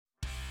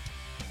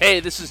Hey,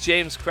 this is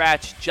James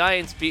Cratch,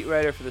 Giants beat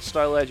writer for the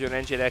Star-Ledger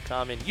and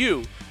NJ.com, and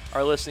you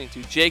are listening to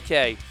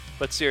JK,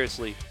 but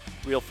seriously,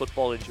 Real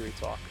Football Injury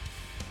Talk.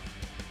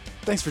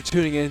 Thanks for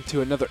tuning in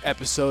to another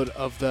episode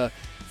of the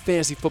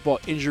Fantasy Football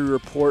Injury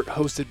Report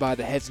hosted by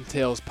the Heads and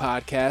Tails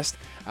podcast,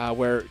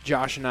 where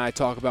Josh and I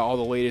talk about all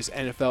the latest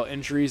NFL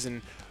injuries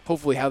and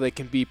hopefully how they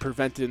can be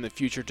prevented in the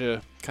future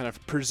to kind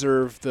of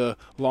preserve the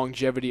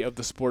longevity of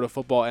the sport of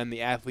football and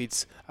the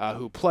athletes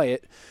who play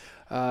it.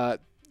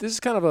 This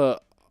is kind of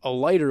a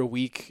lighter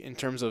week in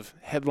terms of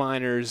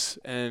headliners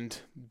and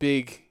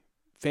big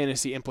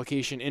fantasy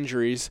implication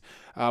injuries,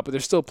 but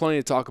there's still plenty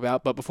to talk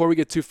about. But before we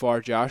get too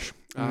far, Josh,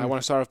 I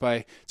want to start off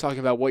by talking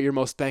about what you're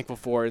most thankful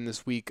for in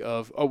this week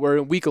we're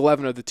in week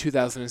 11 of the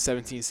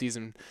 2017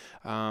 season,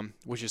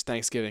 which is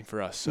Thanksgiving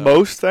for us. So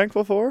most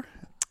thankful for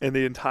in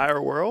the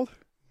entire world?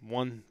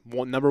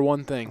 Number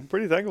one thing. I'm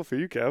pretty thankful for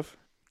you, Kev.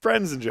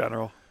 Friends in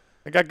general.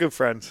 I got good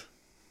friends.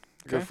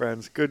 Good Okay.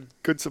 friends.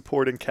 Good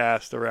supporting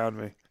cast around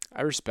me.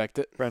 I respect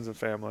it. Friends and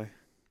family.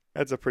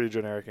 That's a pretty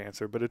generic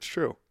answer, but it's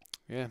true.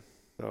 Yeah,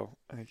 So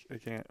I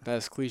can't.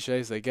 that's as cliche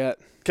as they get.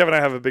 Kevin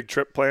and I have a big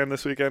trip planned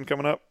this weekend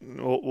coming up.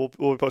 We'll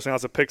be posting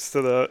lots of pics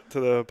to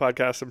the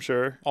podcast, I'm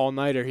sure.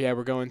 All-nighter. Yeah,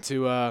 we're going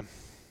to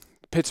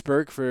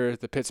Pittsburgh for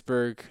the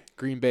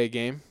Pittsburgh-Green Bay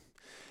game.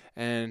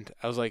 And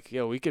I was like,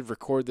 yo, we could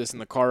record this in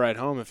the car ride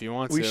home if you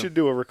want to. We should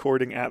do a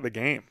recording at the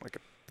game, like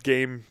a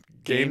game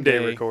day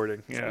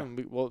recording. Yeah.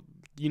 Well,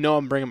 you know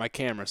I'm bringing my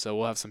camera, so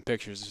we'll have some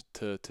pictures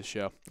to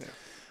show.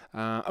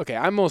 Yeah. Okay,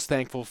 I'm most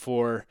thankful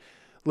for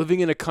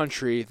living in a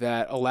country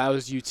that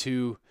allows you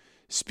to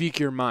speak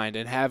your mind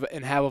and have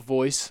a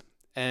voice,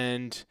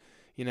 and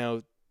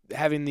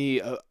having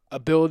the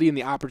ability and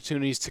the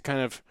opportunities to kind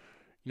of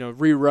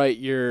write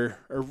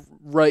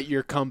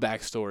your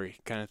comeback story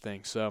kind of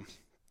thing. So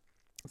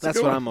that's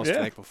what I'm most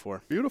thankful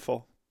for.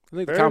 Beautiful. I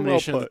think Very the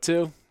combination well of the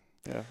two.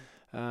 Yeah.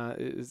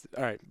 Is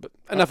all right, but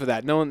enough of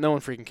that. No one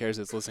freaking cares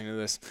that's listening to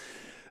this.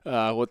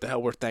 What the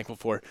hell we're thankful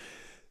for.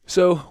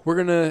 So we're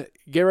gonna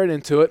get right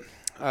into it.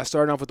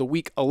 Starting off with the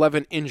Week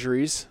 11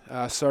 injuries.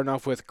 Starting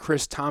off with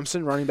Chris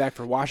Thompson, running back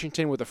for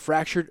Washington, with a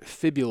fractured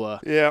fibula.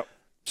 Yeah.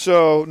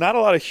 So not a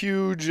lot of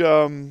huge.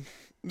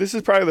 This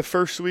is probably the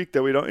first week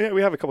that we don't. Yeah,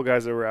 we have a couple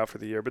guys that were out for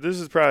the year, but this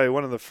is probably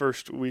one of the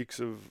first weeks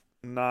of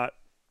not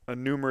a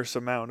numerous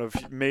amount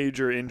of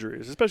major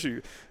injuries,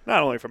 especially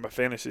not only from a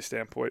fantasy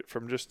standpoint,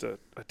 from just a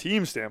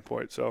team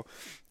standpoint. So,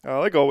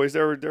 like always,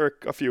 there were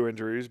a few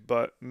injuries,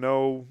 but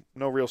no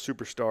real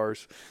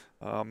superstars.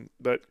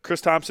 But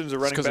Chris Thompson's a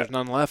running back. Because there's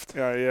none left.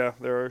 Yeah,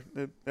 there are.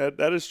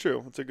 That is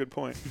true. That's a good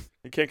point.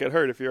 You can't get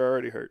hurt if you're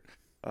already hurt.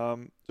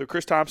 So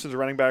Chris Thompson's a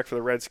running back for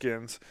the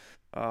Redskins.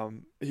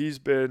 He's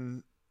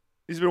been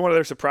one of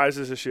their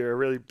surprises this year, a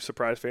really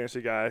surprise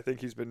fantasy guy. I think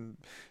he's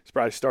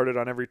probably started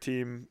on every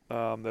team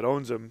that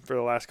owns him for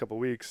the last couple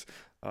of weeks.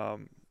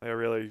 They're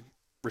really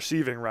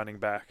receiving running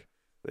back.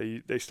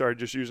 They started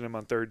just using him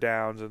on third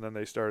downs, and then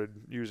they started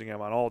using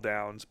him on all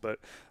downs. But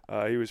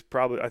he was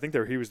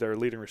their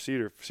leading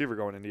receiver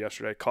going into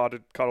yesterday. Caught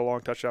a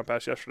long touchdown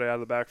pass yesterday out of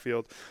the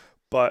backfield,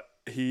 but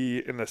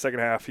in the second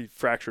half he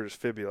fractured his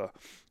fibula.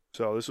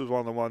 So this was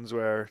one of the ones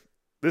where.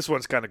 This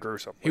one's kind of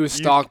gruesome. He was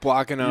stock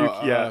blocking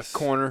a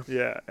corner.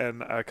 Yeah,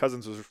 and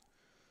Cousins was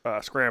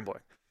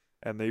scrambling.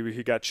 And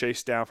he got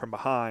chased down from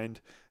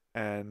behind,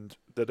 and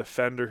the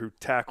defender who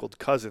tackled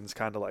Cousins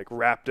kind of like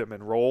wrapped him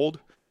and rolled.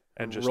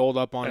 And just rolled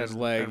up on his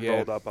leg. And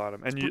rolled up on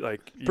him. And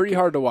pretty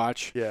hard to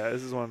watch. Yeah,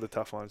 this is one of the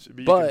tough ones.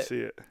 But you can see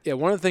it. Yeah,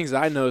 one of the things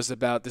that I noticed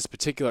about this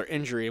particular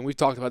injury, and we've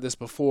talked about this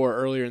before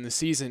earlier in the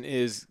season,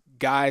 is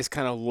guys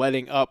kind of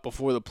letting up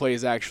before the play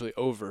is actually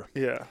over.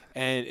 Yeah.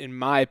 And in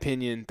my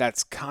opinion,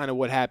 that's kind of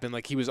what happened.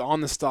 Like, he was on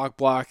the stock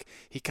block.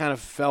 He kind of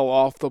fell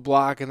off the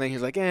block, and then he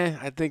was like,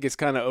 I think it's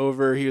kind of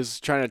over. He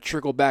was trying to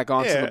trickle back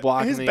onto the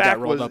block, and then he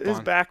got rolled up on. His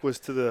back was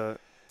to the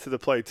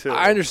play, too.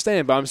 I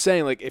understand, but I'm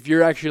saying, like, if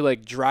you're actually,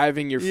 like,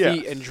 driving your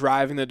feet and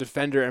driving the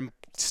defender and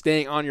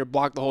staying on your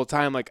block the whole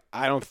time, like,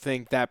 I don't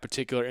think that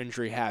particular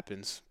injury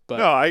happens. But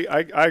no,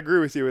 I agree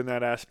with you in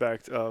that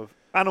aspect of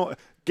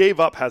gave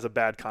up has a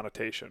bad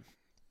connotation.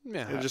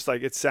 Yeah, it's just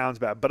like it sounds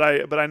bad, but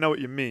I know what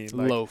you mean.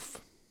 Like,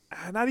 loaf.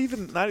 Not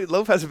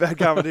loaf has a bad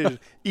connotation.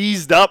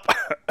 Eased up,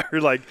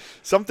 or like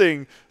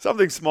something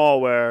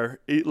small where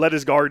he let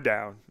his guard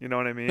down. You know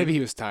what I mean? Maybe he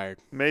was tired.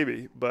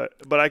 Maybe, but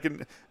I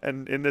can.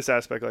 And in this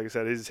aspect, like I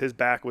said, his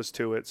back was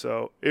to it,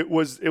 so it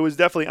was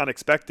definitely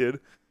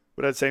unexpected.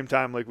 But at the same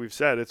time, like we've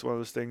said, it's one of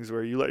those things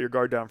where you let your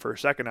guard down for a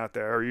second out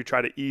there, or you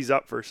try to ease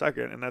up for a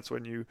second, and that's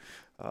when you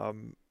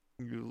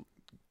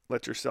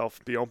let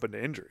yourself be open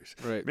to injuries.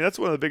 Right. I mean, that's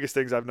one of the biggest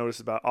things I've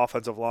noticed about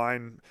offensive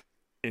line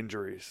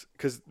injuries,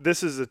 because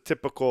this is a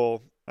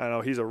typical. I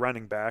know he's a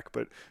running back,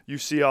 but you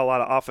see a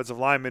lot of offensive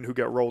linemen who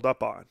get rolled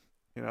up on.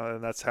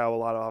 And that's how a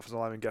lot of offensive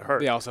linemen get hurt.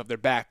 They also have their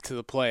back to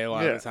the play a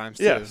lot of the times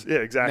too. Yes, yeah,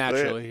 exactly.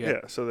 Naturally,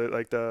 yeah. So that,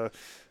 like the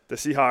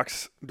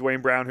Seahawks,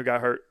 Dwayne Brown, who got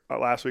hurt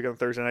last week on the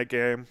Thursday night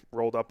game,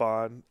 rolled up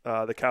on.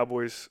 The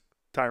Cowboys,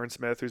 Tyron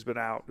Smith, who's been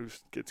out,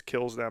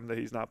 kills them that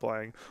he's not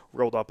playing,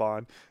 rolled up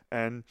on.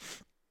 And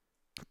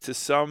to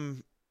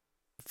some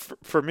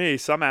for me,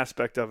 some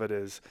aspect of it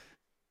is,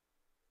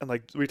 and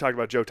like we talked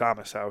about Joe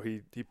Thomas, how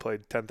he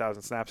played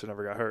 10,000 snaps and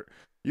never got hurt.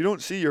 You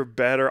don't see your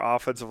better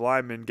offensive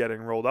linemen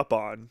getting rolled up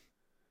on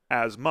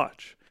as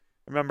much.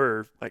 I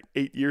remember like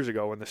 8 years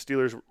ago when the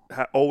Steelers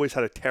always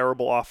had a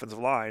terrible offensive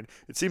line.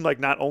 It seemed like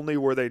not only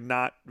were they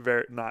not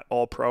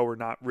all pro or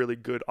not really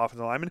good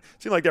offensive linemen,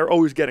 it seemed like they were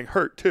always getting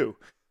hurt too.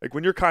 Like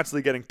when you're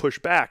constantly getting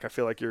pushed back, I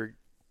feel like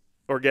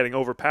or getting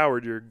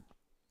overpowered, you're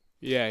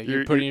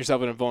putting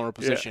yourself in a vulnerable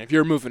position. Yeah. If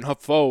you're moving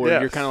forward,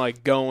 you're kind of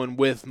like going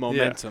with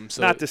momentum.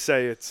 So not to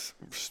say it's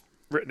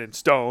written in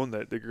stone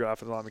that the good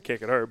offensive lineman can't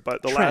get hurt,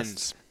 but the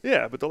last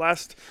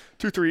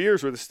 2-3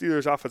 years where the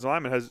Steelers offensive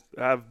linemen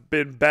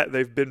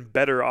they've been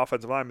better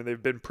offensive linemen,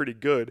 they've been pretty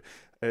good.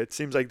 It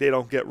seems like they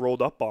don't get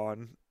rolled up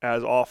on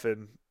as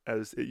often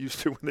as it used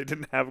to when they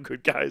didn't have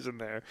good guys in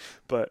there.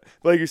 But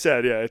like you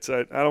said, I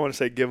don't want to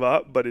say give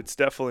up, but it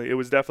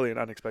was definitely an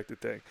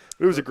unexpected thing.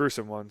 It was a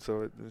gruesome one,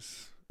 so it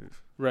was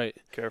right.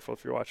 Careful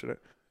if you're watching it.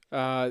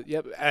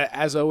 Yep.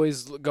 As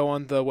always, go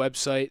on the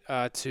website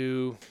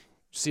to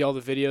see all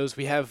the videos.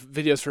 We have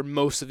videos for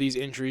most of these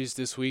injuries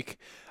this week.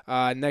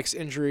 Next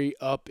injury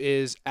up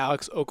is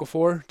Alex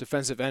Okafor,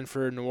 defensive end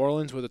for New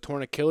Orleans with a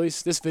torn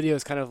Achilles. This video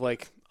is kind of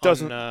like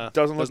doesn't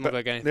look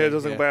like anything. Yeah, it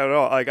doesn't look bad at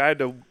all. Like I had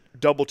to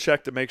double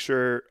check to make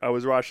sure I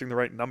was watching the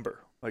right number.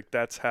 Like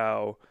that's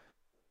how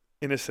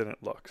innocent it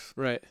looks.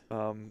 Right.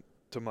 So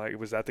I'm like,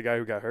 was that the guy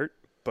who got hurt?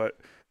 But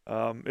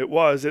it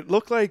was. It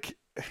looked like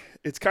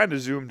it's kind of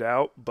zoomed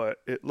out, but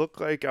it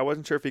looked like I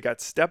wasn't sure if he got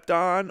stepped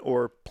on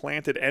or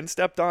planted and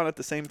stepped on at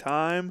the same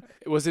time.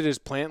 Was it his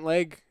plant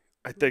leg?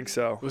 I think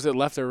so. Was it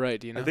left or right?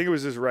 Do you know? I think it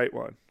was his right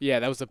one. Yeah,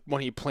 that was the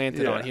one he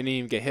planted on. He didn't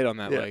even get hit on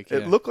that leg.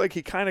 It looked like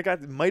he kind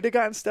of might have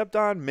gotten stepped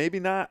on, maybe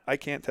not. I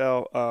can't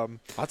tell.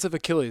 Lots of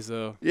Achilles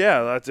though.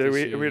 Yeah, that's it.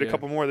 We had a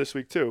couple more this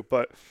week too.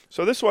 But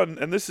so this one,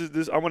 and this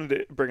I wanted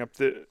to bring up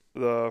the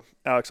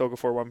Alex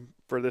Okafor one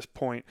for this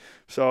point.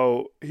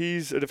 So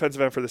he's a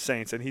defensive end for the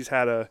Saints, and he's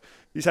had a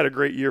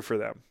great year for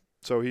them.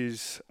 So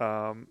he's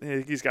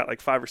got like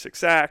 5 or 6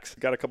 sacks,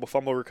 got a couple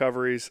fumble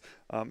recoveries.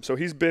 So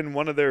he's been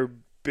one of their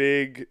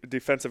big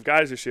defensive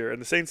guys this year, and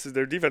the Saints,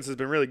 their defense has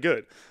been really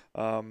good,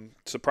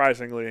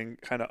 surprisingly and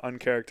kind of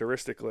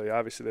uncharacteristically.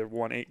 Obviously, they've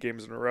won 8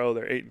 games in a row.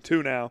 They're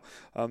 8-2 now.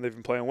 They've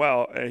been playing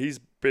well, and he's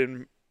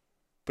been,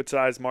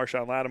 besides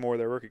Marshawn Lattimore,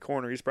 their rookie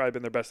corner, he's probably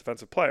been their best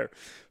defensive player.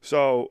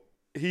 So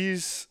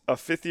he's a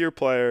 5th-year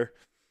player.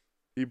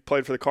 He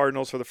played for the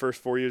Cardinals for the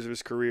first 4 years of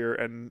his career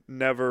and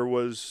never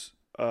was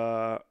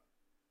a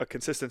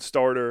consistent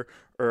starter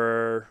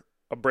or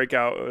a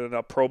breakout in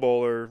a Pro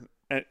Bowl or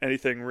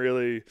anything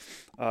really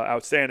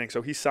outstanding.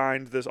 So he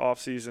signed this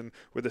offseason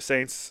with the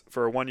Saints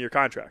for a 1-year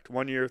contract.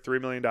 1 year,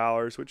 $3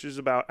 million, which is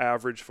about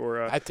average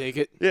for I'd take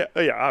it. Yeah,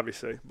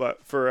 obviously.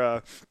 But for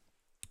a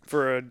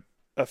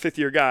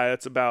 5th-year guy,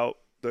 that's about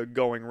the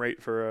going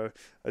rate for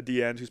a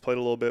D-end who's played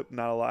a little bit,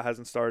 not a lot,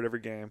 hasn't started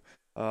every game.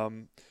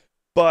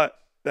 But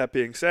that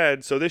being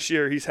said, so this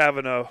year he's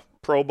having a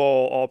Pro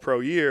Bowl, All-Pro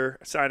year,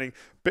 signing.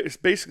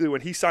 Basically,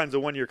 when he signs a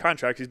 1-year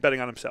contract, he's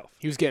betting on himself.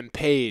 He was getting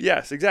paid.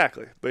 Yes,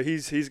 exactly. But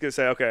he's gonna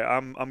say, okay,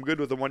 I'm good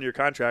with a 1-year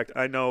contract.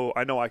 I know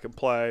I can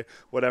play.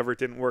 Whatever, it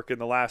didn't work in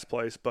the last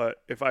place,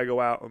 but if I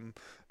go out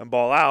and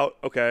ball out,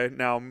 okay,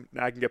 now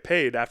I can get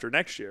paid after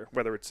next year,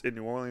 whether it's in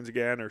New Orleans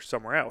again or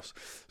somewhere else.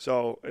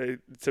 So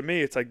to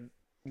me, it's like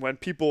when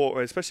people,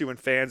 especially when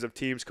fans of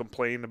teams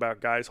complain about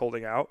guys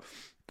holding out,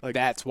 like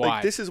that's why.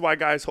 Like, this is why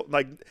guys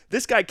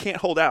this guy can't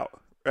hold out.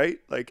 Right?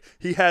 Like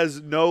he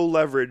has no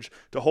leverage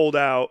to hold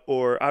out,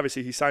 or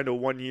obviously he signed a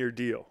 1-year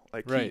deal.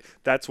 Like right.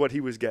 That's what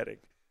he was getting.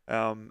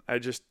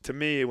 To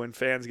me, when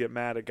fans get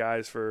mad at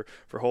guys for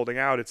holding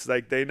out, it's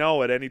like they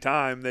know at any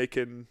time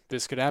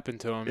this could happen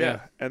to him.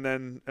 Yeah.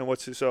 And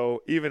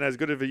so even as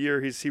good of a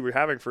year he was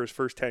having for his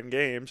first 10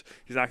 games,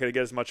 he's not going to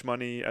get as much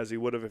money as he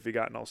would have if he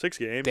got in all 6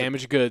 games.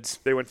 Damaged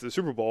goods. They went to the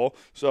Super Bowl.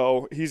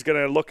 So he's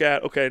going to look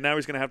at, okay, now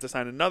he's going to have to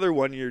sign another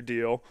 1-year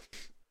deal.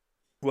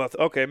 Well,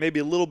 okay, maybe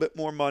a little bit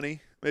more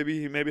money.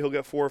 Maybe he'll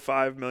get $4 or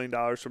 $5 million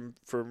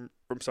from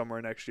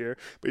somewhere next year.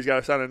 But he's got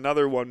to sign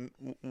another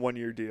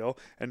 1-year deal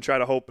and try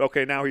to hope.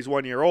 Okay, now he's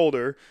 1 year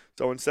older.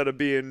 So instead of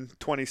being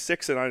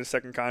 26 and on his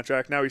second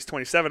contract, now he's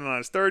 27 and on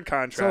his third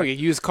contract. It's like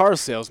a used car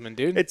salesman,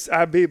 dude.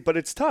 But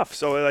it's tough.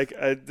 So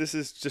this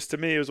is just, to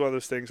me, it was one of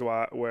those things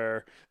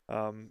where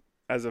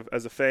as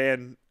a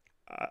fan,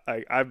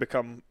 I've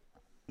become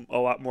a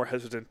lot more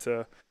hesitant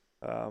to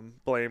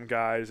blame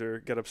guys or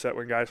get upset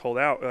when guys hold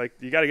out. Like,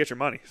 you got to get your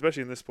money,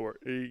 especially in this sport.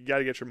 You got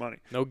to get your money.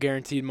 No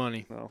guaranteed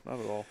money. No, not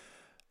at all.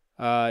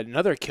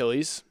 Another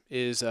Achilles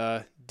is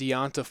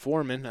Deonta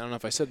Foreman. I don't know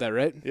if I said that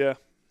right. Yeah,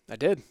 I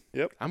did.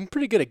 Yep. I'm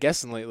pretty good at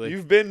guessing lately.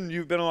 You've been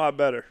a lot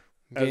better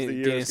as the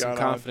years gaining some gone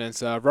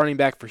confidence. Running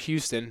back for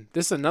Houston.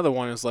 This is another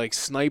one. Is like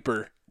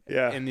sniper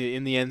Yeah. in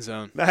the end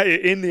zone.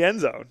 In the end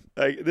zone.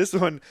 Like this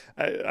one,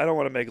 I don't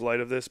want to make light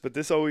of this, but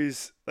this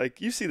always, like,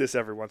 you see this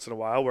every once in a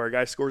while where a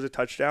guy scores a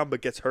touchdown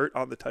but gets hurt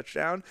on the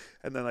touchdown,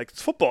 and then, like,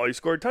 it's football, he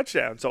scored a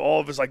touchdown. So all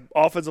of his, like,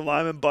 offensive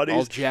lineman buddies,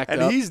 All jacked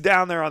and up. he's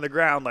down there on the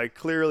ground, like,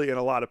 clearly in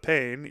a lot of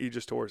pain. He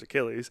just tore his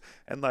Achilles,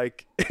 and,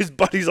 like, his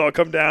buddies all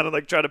come down and,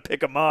 like, try to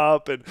pick him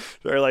up, and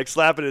they're, like,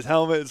 slapping his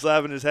helmet and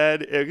slapping his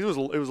head. It was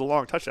a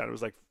long touchdown. It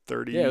was like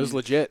 30. Yeah, it was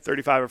legit.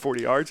 35 or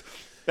 40 yards.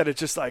 And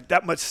it's just like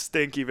that much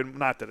stink, even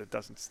not that it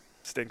doesn't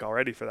stink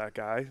already for that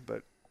guy,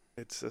 but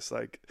it's just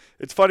like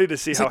it's funny to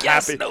see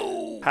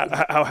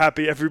how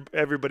happy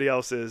everybody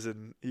else is,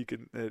 and he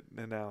can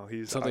and now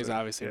he's Something's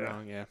obviously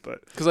wrong, yeah.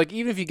 But Because, like,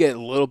 even if you get a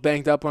little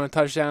banged up on a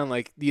touchdown,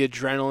 like, the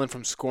adrenaline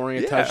from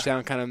scoring a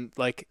touchdown kind of,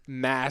 like,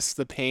 masks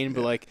the pain.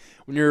 But, like,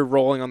 when you're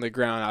rolling on the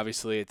ground,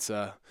 obviously it's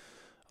a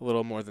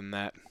little more than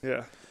that.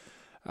 yeah.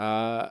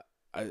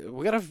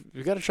 We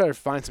gotta try to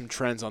find some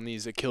trends on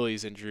these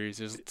Achilles injuries.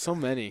 There's so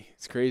many.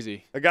 It's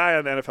crazy. A guy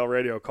on NFL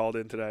radio called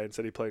in today and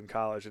said he played in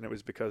college, and it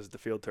was because the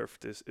field turf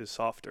is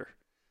softer.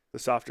 The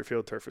softer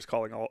field turf is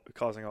causing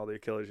all the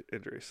Achilles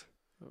injuries.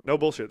 No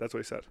bullshit. That's what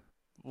he said.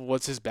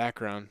 What's his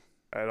background?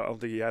 I don't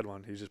think he had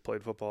one. He just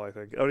played football, I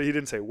think. Oh, he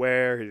didn't say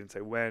where. He didn't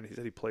say when. He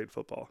said he played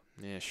football.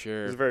 Yeah,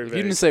 sure. It was very If vague.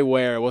 you didn't say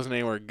where, it wasn't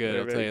anywhere good, Very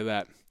I'll tell vague. you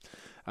that.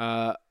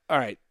 All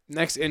right,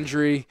 next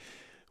injury,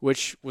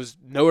 which was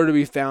nowhere to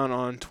be found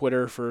on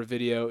Twitter for a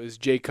video, is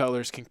Jay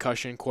Cutler's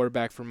concussion,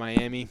 quarterback for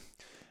Miami.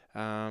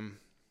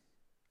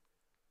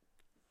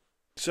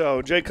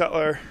 So Jay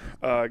Cutler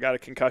got a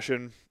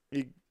concussion.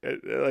 He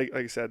like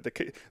I said,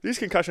 these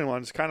concussion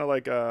ones kind of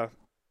like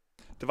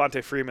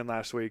Devontae Freeman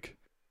last week.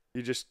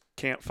 You just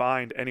can't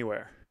find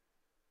anywhere.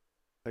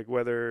 Like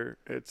whether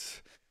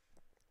if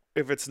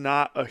it's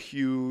not a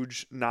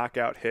huge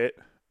knockout hit,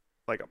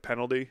 like a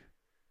penalty,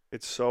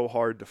 it's so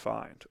hard to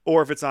find.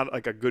 Or if it's not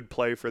like a good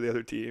play for the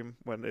other team,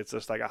 when it's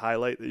just like a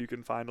highlight that you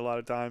can find a lot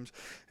of times.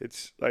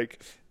 It's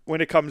like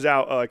when it comes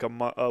out like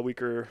a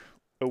week or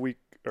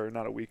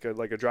not a week,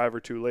 like a drive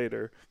or two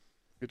later,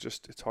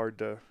 it's hard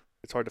to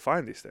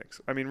find these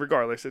things. I mean,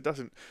 regardless, it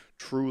doesn't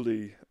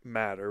truly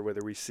matter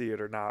whether we see it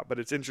or not, but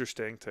it's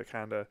interesting to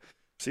kind of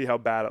see how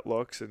bad it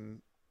looks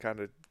and kind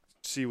of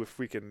see if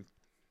we can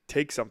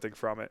take something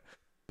from it.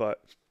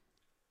 But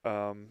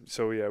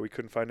so yeah, we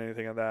couldn't find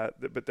anything on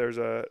that. But there's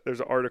an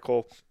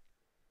article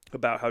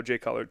about how Jay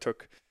Cutler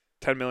took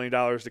 $10 million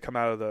to come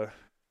out of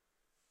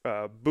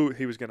the boot.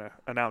 He was going to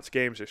announce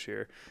games this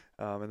year,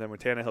 and then when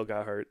Tannehill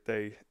got hurt,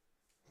 they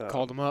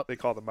Called him up. They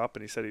called him up,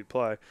 and he said he'd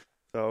play.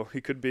 So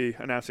he could be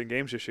announcing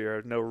games this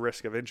year, no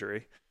risk of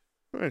injury.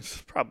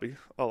 It's probably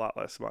a lot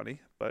less money,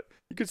 but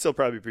he could still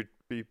probably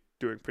be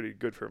doing pretty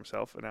good for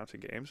himself announcing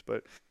games.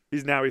 But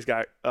he's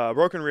got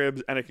broken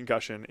ribs and a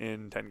concussion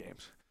in 10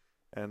 games,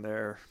 and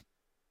they're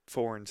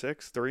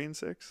 4-6,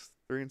 3-6,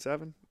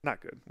 3-7.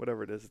 Not good.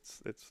 Whatever it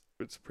is,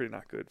 it's pretty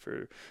not good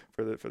for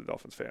the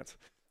Dolphins fans.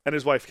 And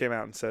his wife came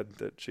out and said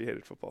that she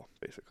hated football,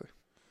 basically.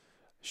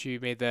 She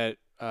made that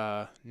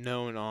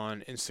known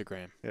on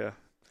Instagram. Yeah,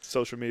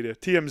 social media,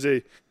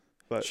 TMZ.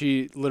 But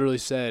She literally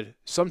said,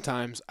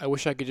 "Sometimes I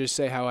wish I could just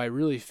say how I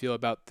really feel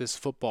about this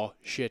football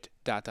shit, ...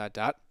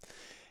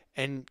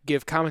 and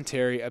give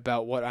commentary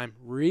about what I'm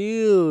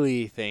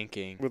really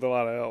thinking." with a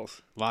lot of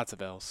L's. Lots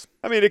of L's.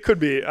 I mean, it could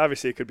be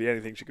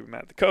anything. She could be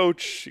mad at the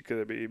coach. She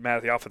could be mad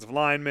at the offensive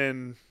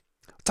lineman.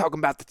 Talking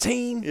about the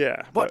team?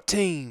 Yeah. What but-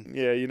 team?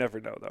 Yeah, you never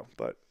know, though.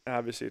 But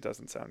obviously it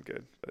doesn't sound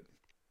good. But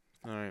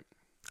All right.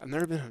 I've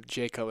never been a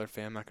Jay Cutler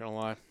fan, I'm not going to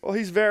lie. well,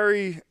 he's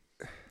very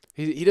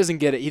He doesn't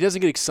get it. He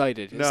doesn't get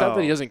excited. It's not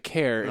that he No. doesn't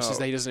care. It's just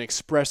No. that he doesn't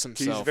express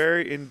himself. he's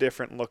very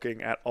indifferent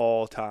looking at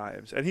all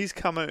times. And he's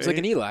coming It's like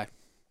an Eli.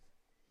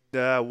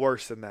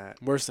 worse than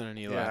that. Worse than an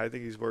Eli. Yeah, I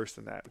think he's worse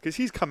than that because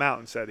he's come out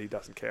and said he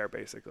doesn't care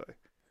basically.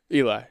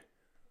 Eli.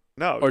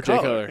 No, Or Jay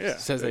Cutler yeah,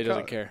 says that he Jay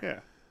doesn't Cutler, care. Yeah.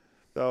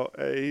 So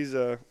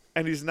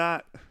he's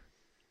not.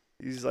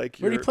 He's like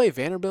Where did your he play?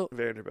 Vanderbilt?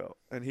 Vanderbilt,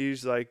 and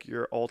he's like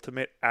your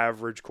ultimate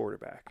average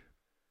quarterback.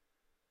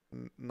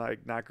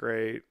 Like not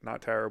great,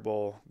 not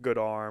terrible, good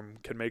arm,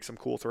 can make some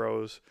cool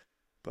throws,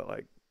 but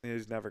like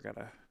he's never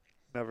gonna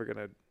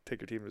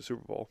take your team to the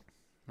Super Bowl.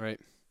 Right.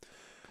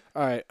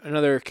 All right.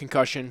 Another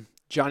concussion.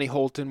 Johnny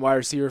Holton, wide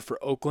receiver for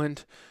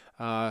Oakland,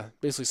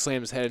 basically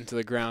slammed his head into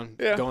the ground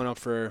Yeah. going up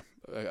for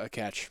a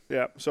catch.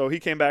 Yeah, so he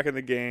came back in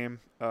the game.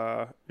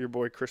 Your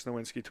boy Chris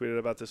Nowinski tweeted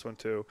about this one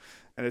too,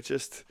 and it's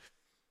just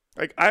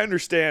like I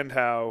understand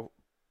how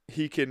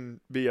he can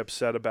be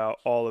upset about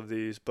all of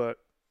these, but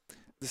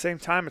at the same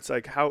time, it's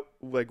like how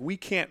we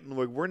can't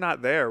we're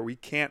not there. We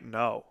can't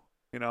know.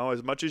 You know,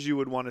 as much as you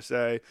would want to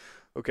say,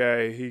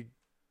 okay, he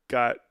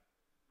got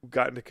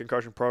into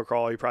concussion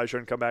protocol, he probably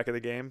shouldn't come back in the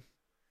game.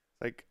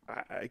 Like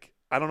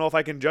I don't know if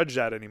I can judge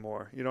that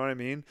anymore. You know what I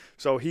mean?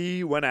 So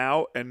he went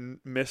out and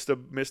missed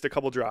a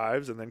couple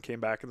drives and then came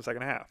back in the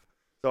second half.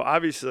 So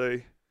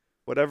obviously,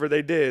 whatever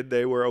they did,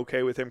 they were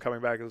okay with him coming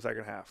back in the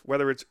second half.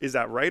 Whether is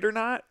that right or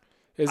not?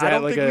 Is I that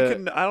don't like think we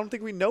can. I don't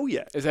think we know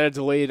yet. Is that a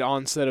delayed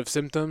onset of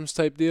symptoms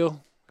type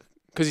deal?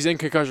 Because he's in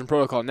concussion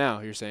protocol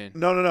now, you're saying.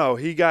 No.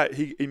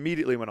 He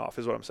immediately went off,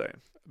 is what I'm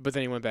saying. But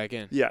then he went back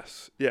in.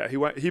 Yes. Yeah.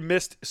 He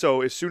missed.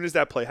 So as soon as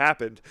that play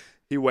happened,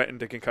 he went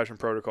into concussion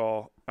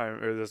protocol.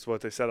 Or that's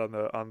what they said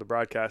on the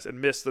broadcast, and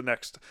missed the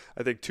next,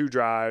 I think, 2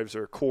 drives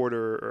or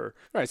quarter. Or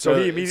right. So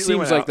he it immediately seems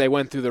went like out. they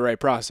went through the right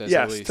process.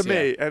 Yes, at least, to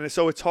me. And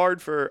so it's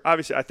hard for,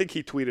 obviously, I think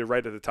he tweeted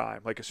right at the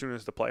time, like as soon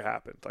as the play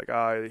happened, like,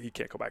 he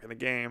can't go back in the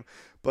game.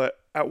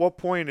 But at what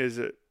point is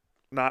it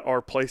not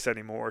our place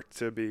anymore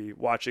to be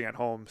watching at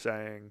home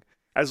saying,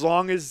 as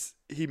long as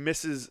he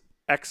misses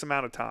X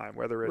amount of time,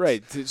 whether it's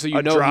right. So you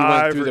a know he went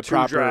drive through or the 2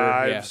 proper.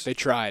 drives. Yeah, they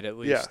tried at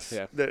least.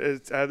 Yes. Yeah.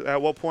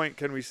 At what point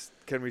can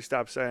we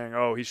stop saying,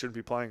 oh, he shouldn't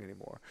be playing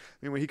anymore?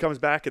 I mean, when he comes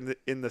back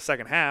in the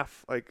second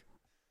half, like,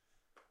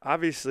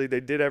 obviously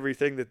they did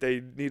everything that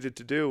they needed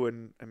to do,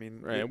 and I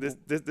mean, Right.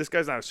 this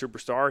guy's not a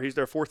superstar. He's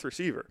their 4th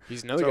receiver.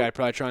 He's another guy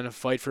probably trying to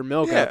fight for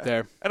milk out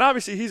there. And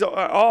obviously, he's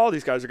all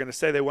these guys are going to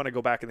say they want to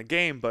go back in the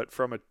game, but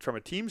from a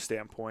team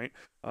standpoint,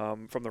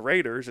 from the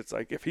Raiders, it's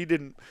like if he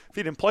didn't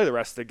play the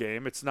rest of the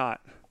game, it's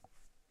not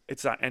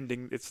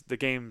ending. The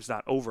game's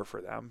not over for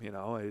them. You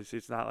know,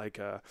 it's not like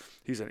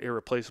he's an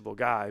irreplaceable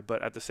guy.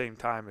 But at the same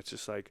time, it's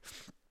just like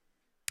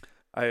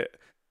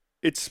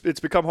it's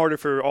become harder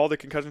for all the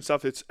concussion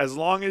stuff. It's as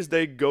long as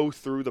they go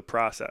through the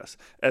process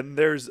and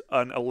there's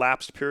an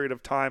elapsed period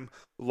of time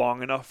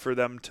long enough for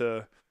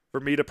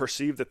me to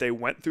perceive that they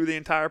went through the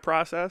entire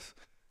process.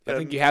 I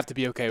think you have to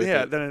be okay with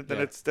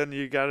it. Then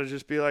you got to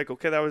just be like,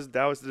 okay, that was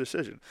the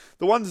decision.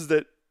 The ones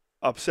that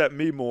upset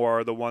me more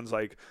are the ones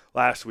like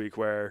last week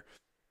where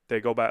they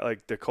go back,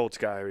 like the Colts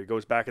guy, where he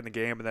goes back in the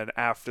game and then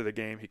after the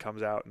game he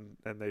comes out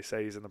and they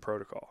say he's in the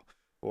protocol.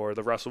 Or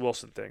the Russell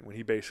Wilson thing when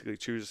he basically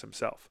chooses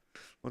himself.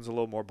 One's a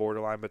little more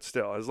borderline, but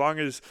still, as long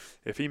as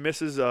if he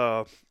misses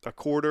a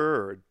quarter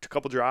or a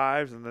couple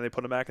drives and then they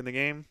put him back in the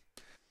game,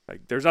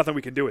 like there's nothing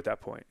we can do at that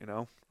point, you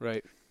know.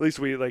 Right. At least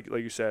we like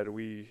you said,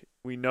 we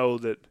know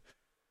that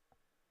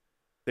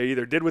they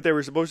either did what they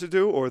were supposed to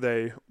do or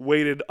they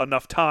waited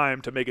enough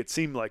time to make it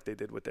seem like they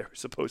did what they were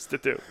supposed to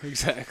do.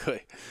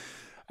 Exactly.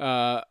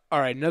 All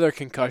right, another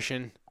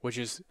concussion, which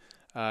is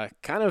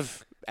kind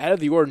of out of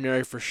the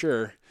ordinary for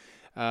sure.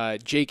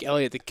 Jake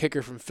Elliott, the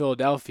kicker from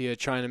Philadelphia,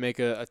 trying to make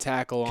a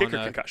tackle Kicker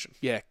on concussion.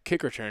 Yeah,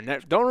 kick return.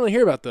 Don't really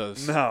hear about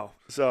those. No.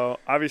 So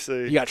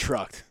obviously he got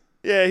trucked.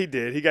 Yeah, he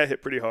did. He got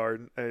hit pretty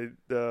hard.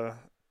 The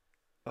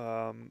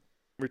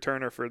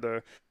returner for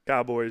the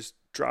Cowboys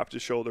dropped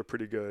his shoulder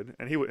pretty good,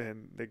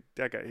 and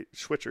that guy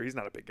Schwitzer, he's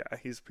not a big guy.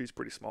 He's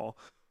pretty small,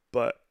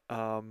 but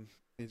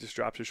he just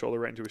drops his shoulder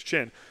right into his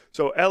chin.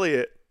 So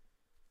Elliott,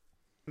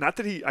 not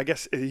that I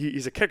guess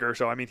he's a kicker,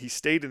 so I mean he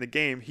stayed in the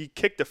game. He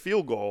kicked a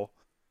field goal.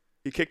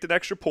 He kicked an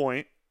extra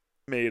point,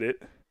 made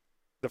it,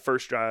 the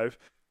first drive.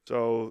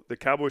 So the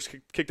Cowboys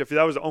kicked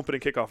that was the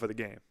opening kickoff of the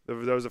game. That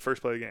was the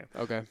first play of the game.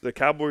 Okay. The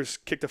Cowboys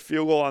kicked a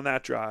field goal on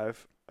that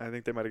drive. I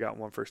think they might have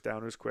gotten one first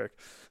down. It was quick.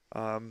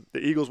 The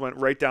Eagles went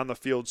right down the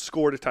field,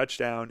 scored a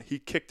touchdown. He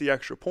kicked the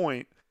extra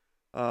point.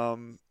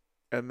 And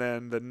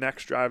then the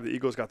next drive, the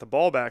Eagles got the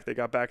ball back. They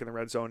got back in the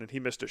red zone, and he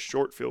missed a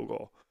short field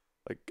goal.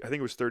 Like I think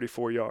it was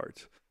 34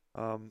 yards.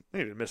 He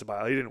didn't miss it by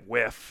a lot. He didn't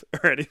whiff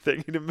or anything.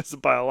 He didn't miss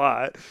it by a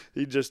lot.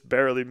 He just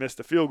barely missed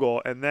the field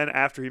goal. And then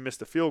after he missed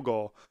the field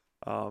goal,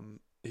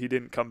 he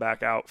didn't come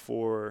back out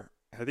for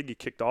 – I think he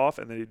kicked off,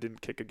 and then he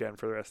didn't kick again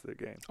for the rest of the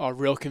game. Oh,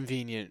 real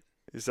convenient.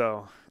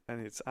 So,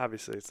 and it's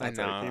obviously it's not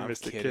like he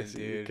missed a kiss.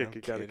 He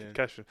got a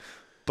concussion.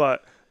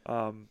 But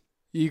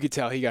you could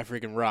tell he got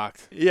freaking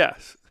rocked.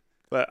 Yes.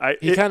 But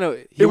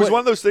it was one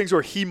of those things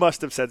where he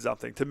must have said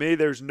something. To me,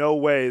 there's no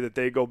way that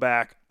they go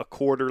back a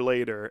quarter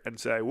later and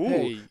say, "Ooh,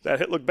 hey, that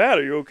hit looked bad.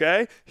 Are you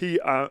okay?"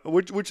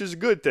 Which is a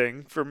good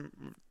thing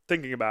from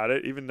thinking about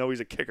it, even though he's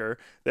a kicker,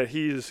 that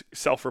he's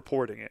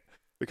self-reporting it.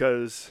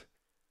 Because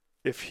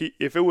if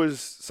it was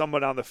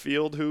someone on the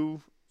field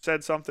who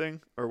said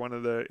something or one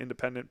of the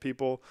independent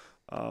people,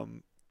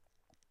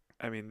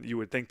 I mean, you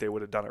would think they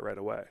would have done it right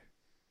away.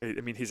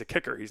 I mean, he's a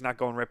kicker. He's not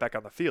going right back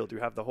on the field. You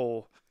have the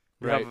whole.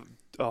 You have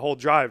a whole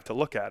drive to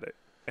look at it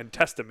and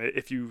test him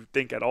if you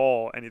think at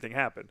all anything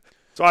happened.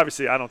 So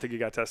obviously, I don't think he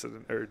got tested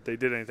or they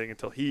did anything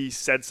until he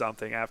said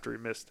something after he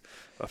missed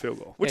a field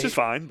goal, which is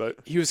fine. But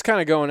he was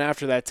kind of going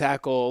after that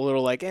tackle a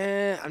little like,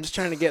 I'm just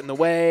trying to get in the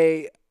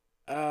way.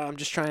 I'm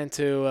just trying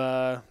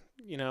to,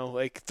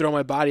 throw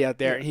my body out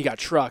there, and he got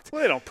trucked.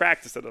 Well, they don't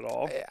practice it at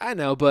all. I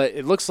know, but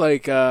it looks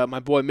like my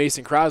boy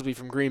Mason Crosby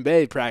from Green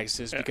Bay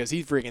practices because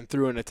he freaking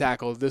threw in a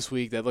tackle this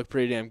week that looked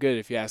pretty damn good,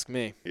 if you ask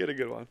me. He had a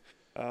good one.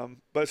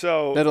 But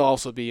so that'll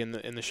also be in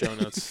the show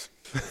notes.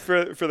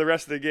 for the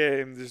rest of the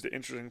game, this is the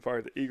interesting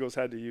part. The Eagles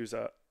had to use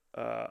a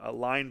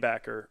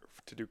linebacker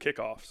to do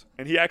kickoffs,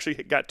 and he actually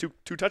got two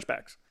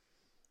touchbacks.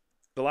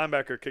 The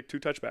linebacker kicked 2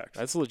 touchbacks.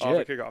 That's legit.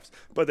 Off the kickoffs,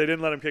 but they didn't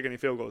let him kick any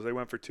field goals. They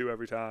went for 2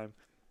 every time,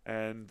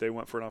 and they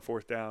went for it on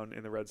 4th down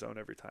in the red zone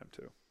every time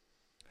too.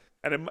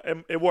 And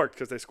it worked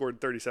because they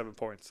scored 37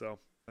 points. So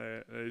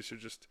they should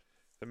just,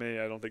 to me,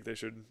 I don't think they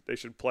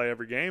should play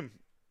every game.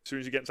 As soon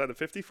as you get inside the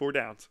 50, 4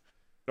 downs.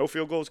 No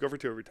field goals, go for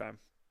 2 every time.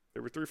 They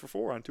were 3 for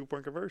 4 on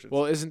 2-point conversions.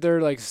 Well, isn't there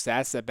like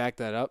stats that back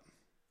that up?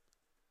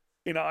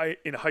 in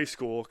high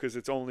school, because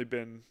it's only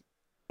been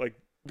like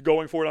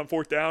going for it on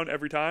fourth down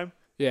every time.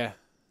 Yeah.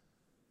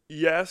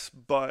 Yes,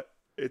 but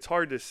it's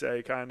hard to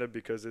say, kind of,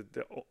 because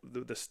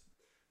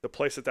the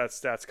place that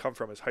stats come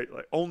from is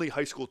only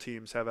high school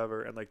teams have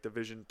ever, and like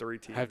Division III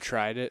teams Have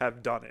tried it.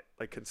 have done it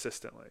like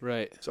consistently.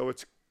 Right. So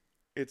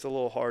it's a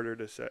little harder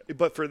to say.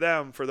 But for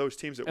those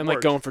teams, it And works.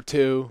 like going for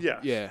 2. Yeah.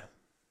 Yeah.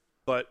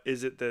 But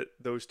is it that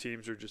those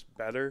teams are just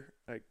better?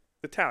 Like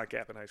the talent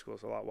gap in high school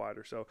is a lot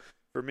wider. So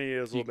for me,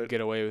 it's a You little can bit.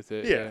 get away with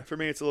it. Yeah, for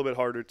me, it's a little bit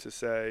harder to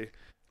say.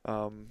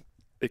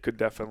 It could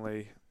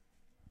definitely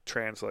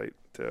translate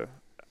to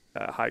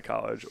high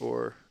college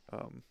or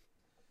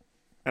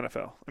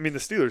NFL. I mean, the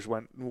Steelers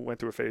went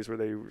through a phase where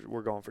they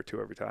were going for 2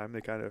 every time.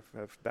 They kind of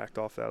have backed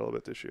off that a little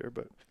bit this year.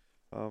 But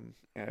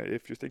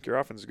if you think your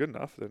offense is good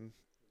enough, then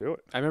do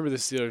it. I remember the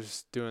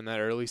Steelers doing that,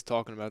 or at least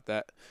talking about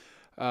that.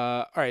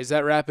 All right, does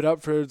that wrap it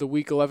up for the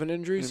Week 11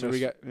 injuries?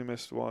 You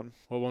missed one.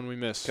 What one we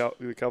missed?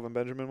 The Kelvin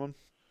Benjamin one.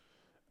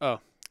 Oh,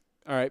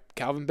 all right.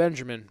 Calvin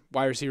Benjamin,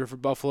 wide receiver for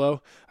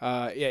Buffalo.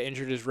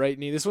 Injured his right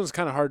knee. This one's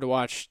kind of hard to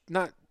watch.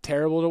 Not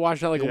terrible to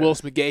watch, not like a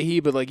Willis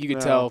McGahee, but like you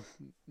could tell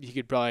he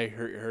could probably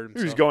hurt himself.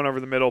 He was going over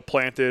the middle,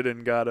 planted,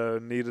 and got a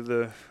knee to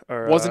the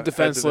wasn't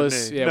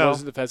defenseless. Knee. Yeah,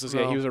 wasn't defenseless.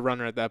 No. Yeah, he was a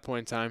runner at that point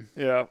in time.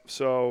 Yeah,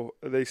 so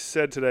they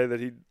said today that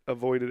he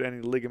avoided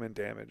any ligament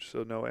damage,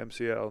 so no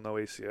MCL, no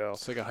ACL.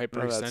 It's like a none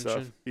of that stuff.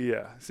 hyperextension.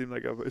 Yeah, it seemed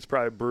like it's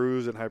probably a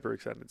bruise and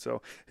hyperextended.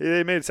 So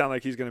they made it sound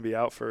like he's going to be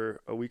out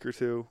for a week or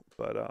 2,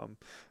 but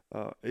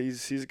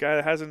he's a guy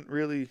that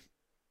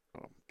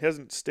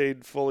hasn't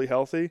stayed fully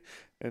healthy,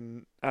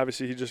 and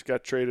obviously he just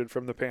got traded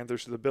from the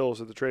Panthers to the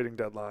Bills at the trading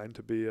deadline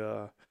to be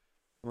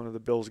one of the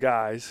Bills'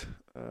 guys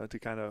to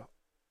kind of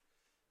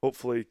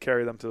hopefully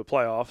carry them to the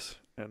playoffs.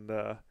 And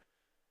the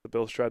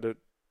Bills tried to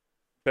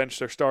bench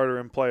their starter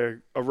and play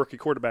a rookie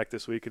quarterback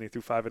this week, and he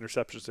threw 5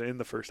 interceptions in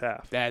the first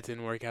half. That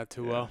didn't work out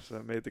too well. So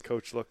it made the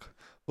coach look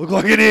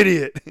like an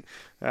idiot.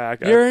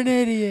 You're an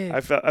idiot.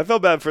 I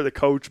felt bad for the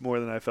coach more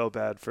than I felt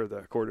bad for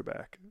the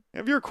quarterback.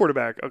 If you're a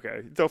quarterback,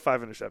 okay, you throw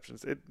 5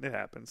 interceptions. It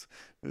happens.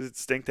 Does it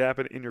stink to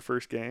happen in your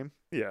first game?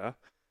 Yeah.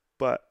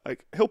 But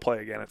like he'll play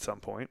again at some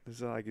point. It's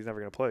not like he's never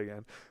going to play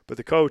again. But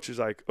the coach is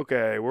like,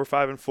 okay, we're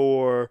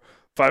 5-4.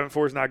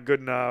 5-4 is not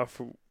good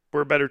enough.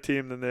 We're a better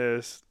team than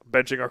this.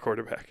 Benching our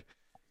quarterback.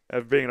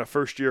 Of being a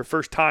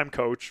first-time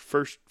coach,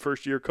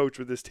 first-year coach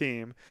with this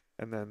team,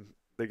 and then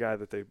the guy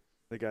that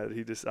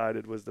he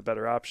decided was the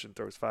better option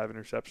throws 5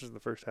 interceptions in the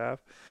first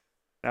half.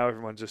 Now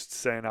everyone's just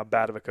saying how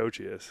bad of a coach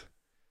he is.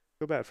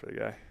 Feel bad for the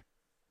guy.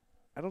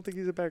 I don't think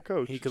he's a bad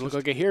coach. He could look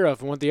like a hero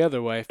if it went the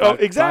other way.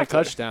 Exactly. 5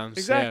 touchdowns.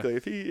 Exactly.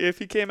 Yeah. If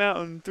he came out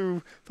and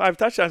threw 5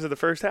 touchdowns in the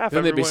first half,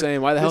 Then they'd be saying,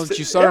 "Why the hell didn't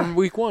you start him in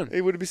week 1?"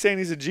 They would be saying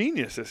he's a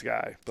genius, this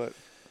guy. But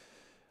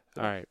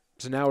all right.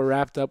 So now we're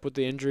wrapped up with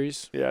the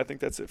injuries. Yeah, I think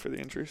that's it for the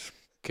injuries.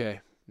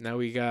 Okay. Now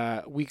we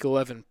got Week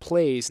 11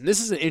 plays, and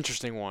this is an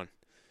interesting one.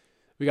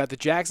 We got the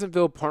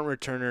Jacksonville punt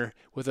returner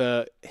with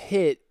a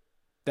hit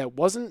that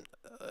wasn't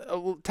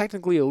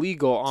technically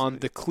illegal on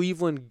the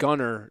Cleveland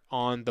gunner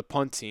on the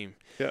punt team.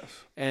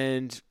 Yes.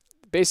 And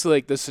basically,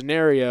 like, the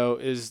scenario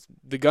is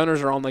the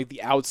gunners are on like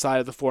the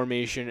outside of the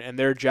formation, and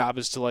their job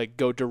is to like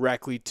go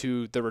directly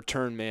to the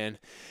return man.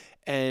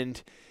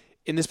 And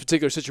in this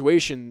particular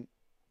situation,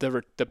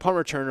 the punt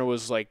returner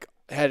was like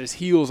had his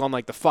heels on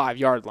like the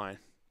 5-yard line,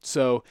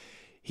 so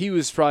he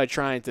was probably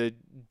trying to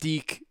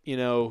deke,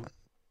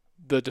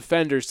 the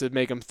defenders to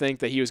make him think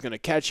that he was going to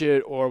catch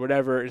it or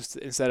whatever,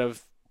 instead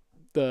of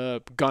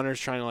the gunners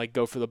trying to like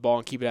go for the ball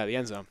and keep it out of the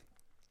end zone.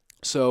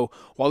 So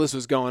while this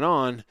was going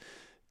on,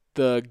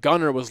 the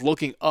gunner was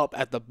looking up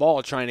at the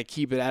ball trying to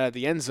keep it out of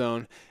the end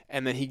zone,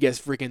 and then he gets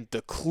freaking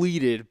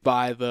depleted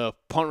by the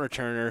punt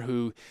returner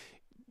who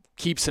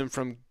keeps him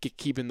from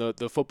keeping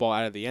the football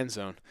out of the end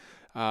zone.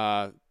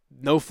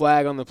 No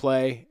flag on the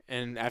play,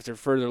 and after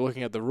further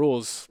looking at the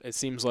rules, it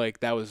seems like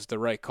that was the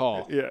right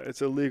call. Yeah,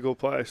 it's a legal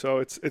play. So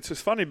it's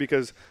just funny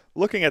because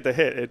looking at the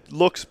hit, it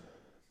looks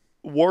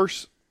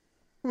worse.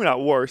 Maybe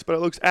not worse, but it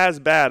looks as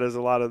bad as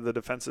a lot of the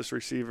defenseless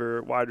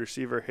receiver, wide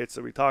receiver hits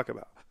that we talk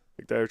about.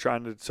 Like they're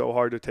trying so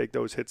hard to take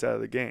those hits out of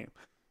the game.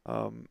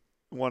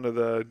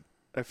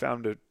 I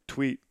found a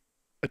tweet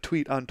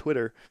on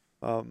Twitter.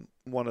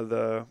 One of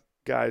the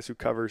guys who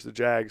covers the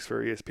Jags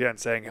for ESPN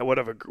saying what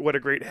a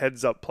great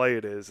heads-up play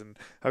it is and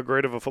how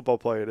great of a football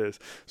play it is.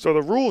 So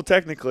the rule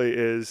technically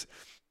is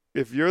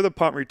if you're the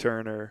punt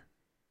returner,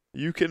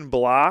 you can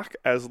block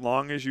as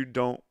long as you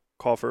don't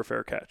call for a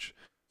fair catch.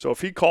 So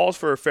if he calls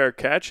for a fair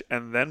catch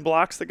and then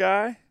blocks the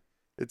guy,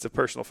 it's a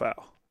personal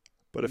foul.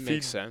 But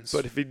Makes sense.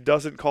 But if he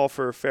doesn't call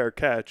for a fair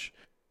catch,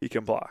 he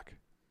can block.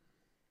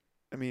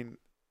 I mean,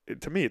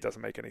 to me, it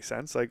doesn't make any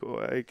sense.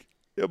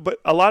 But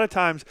a lot of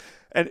times,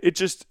 and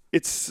it's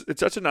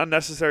such an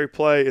unnecessary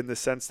play in the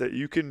sense that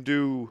you can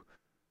do.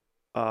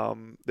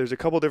 There's a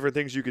couple different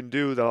things you can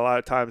do that a lot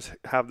of times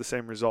have the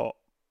same result.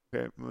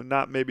 Okay,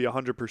 not maybe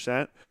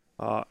 100%.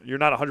 You're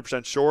not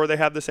 100% sure they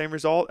have the same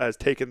result as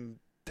taking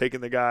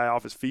the guy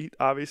off his feet,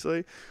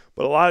 obviously.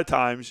 But a lot of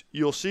times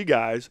you'll see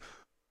guys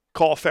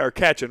call fair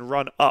catch and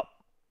run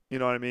up You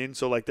know what I mean?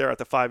 So like they're at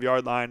the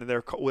 5-yard line and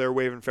they're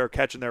waving fair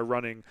catch and they're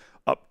running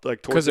up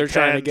like towards the 10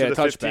 trying to get to a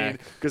the 15 touchback.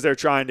 because they're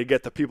trying to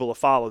get the people to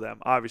follow them.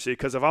 Obviously,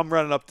 because if I'm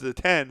running up to the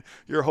 10,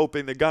 you're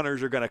hoping the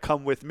gunners are going to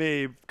come with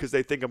me because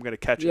they think I'm going to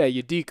catch it. Yeah,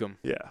 you deke them.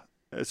 Yeah.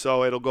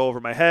 So it'll go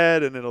over my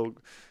head and it'll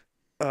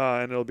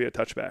be a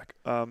touchback.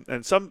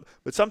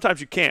 But sometimes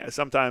you can't.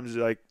 Sometimes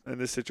like in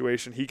this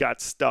situation, he got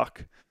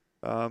stuck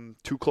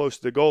too close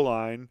to the goal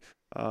line.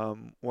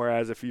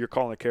 Whereas if you're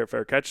calling a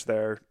fair catch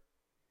there,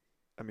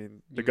 I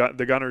mean, the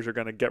gunners are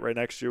going to get right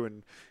next to you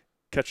and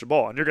catch the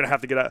ball, and you're going to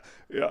have to get out.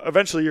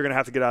 Eventually, you're going to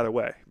have to get out of their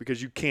way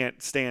because you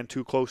can't stand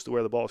too close to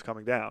where the ball is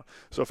coming down.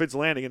 So if it's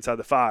landing inside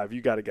the 5,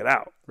 you got to get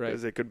out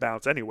because it could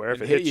bounce anywhere.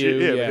 If it hits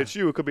you, if it hits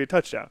you, it could be a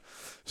touchdown.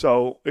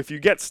 So if you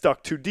get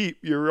stuck too deep,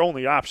 your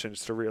only option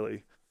is to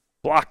really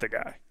block the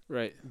guy.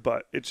 Right.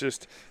 But it's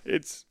just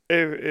it's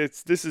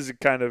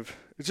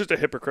just a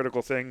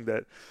hypocritical thing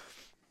that.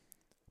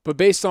 But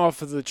based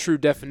off of the true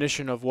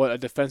definition of what a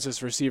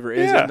defensive receiver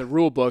is in the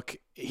rule book,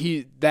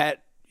 the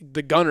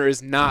gunner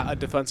is not a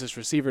defensive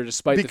receiver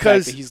despite the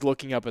fact that he's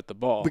looking up at the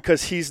ball.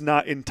 Because he's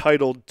not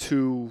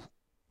the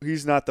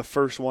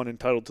first one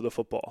entitled to the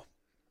football.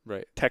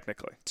 Right.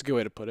 Technically. It's a good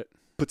way to put it.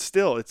 But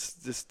still, it's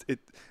just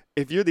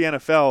if you're the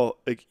NFL,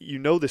 like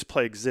this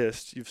play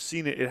exists. You've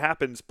seen it. It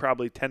happens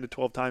probably 10 to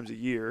 12 times a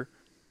year.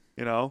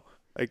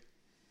 Like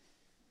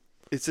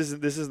this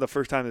isn't the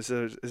first time this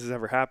has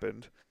ever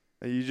happened.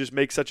 You just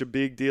make such a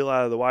big deal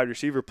out of the wide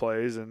receiver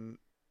plays, and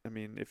I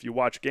mean, if you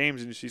watch games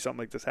and you see something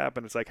like this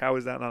happen, it's like, how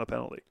is that not a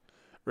penalty?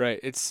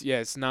 Right.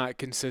 It's not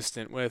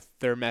consistent with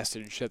their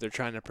message that they're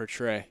trying to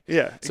portray.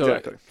 Yeah,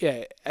 exactly.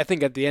 So, I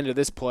think at the end of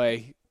this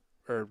play,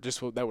 or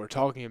just that we're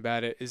talking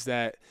about it, is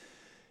that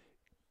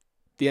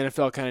the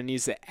NFL kind of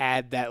needs to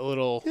add that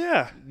little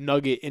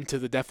nugget into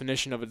the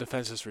definition of a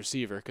defensive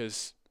receiver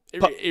because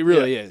it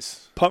really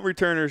is. Punt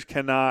returners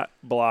cannot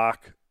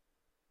block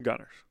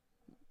gunners.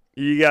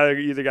 You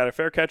either got a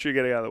fair catch or you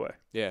got to get out of the way.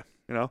 Yeah.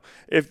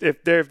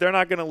 If they're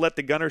not going to let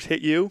the gunners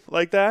hit you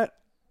like that,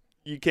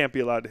 you can't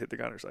be allowed to hit the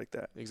gunners like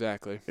that.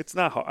 Exactly. It's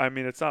not hard. I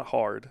mean, it's not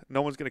hard.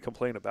 No one's going to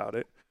complain about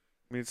it.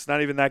 I mean, it's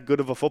not even that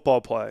good of a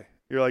football play.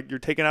 You're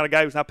taking out a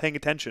guy who's not paying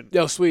attention.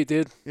 Yo, sweet,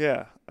 dude.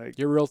 Yeah.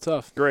 You're real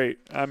tough. Great.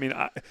 I mean,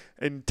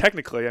 and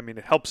technically, I mean,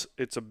 it helps.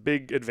 It's a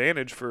big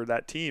advantage for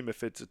that team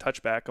if it's a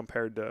touchback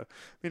compared to. I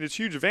mean, it's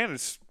a huge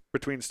advantage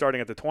between starting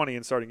at the 20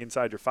 and starting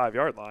inside your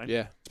 5-yard line.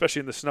 Yeah.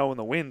 Especially in the snow and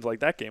the wind like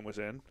that game was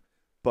in.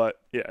 But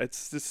yeah,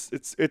 it's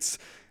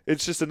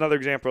just another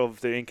example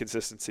of the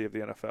inconsistency of the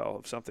NFL,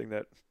 of something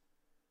that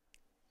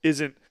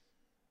isn't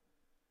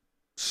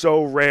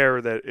so rare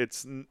that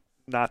it's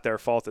not their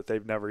fault that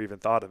they've never even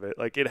thought of it.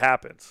 Like, it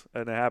happens,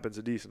 and it happens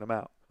a decent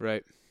amount.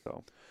 Right.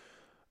 So,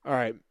 all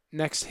right.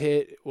 Next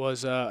hit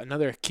was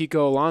another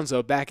Kiko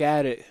Alonso back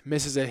at it.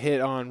 Misses a hit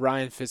on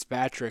Ryan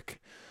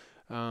Fitzpatrick.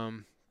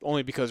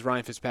 Only because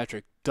Ryan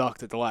Fitzpatrick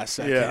ducked at the last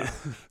second.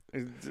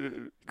 Yeah.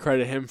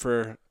 Credit him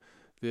for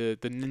the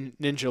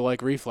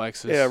ninja-like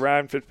reflexes. Yeah,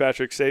 Ryan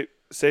Fitzpatrick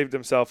saved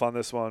himself on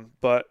this one.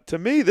 But to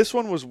me, this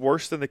one was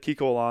worse than the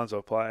Kiko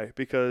Alonso play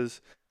because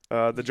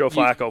the Joe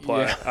Flacco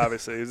play,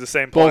 obviously, is the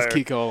same player. Both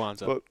Kiko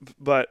Alonso.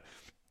 But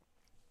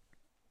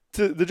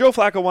to the Joe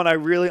Flacco one, I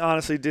really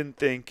honestly didn't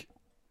think,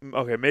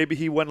 okay, maybe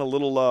he went a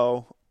little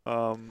low.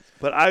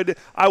 But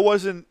I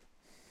wasn't,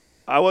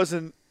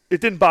 it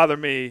didn't bother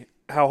me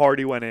how hard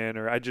he went in,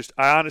 or I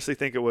honestly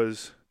think it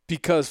was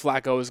because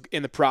Flacco was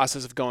in the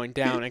process of going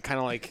down and kind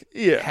of like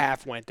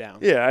half went down.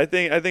 Yeah, I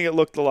think it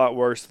looked a lot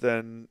worse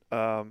than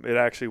it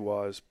actually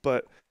was.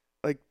 But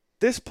like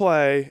this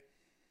play,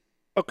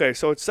 okay,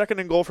 so it's 2nd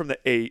and goal from the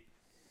 8.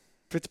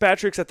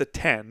 Fitzpatrick's at the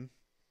 10.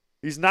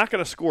 He's not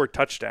going to score a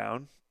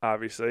touchdown,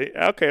 obviously.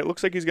 Okay, it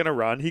looks like he's going to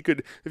run. He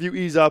could, if you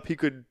ease up, he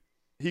could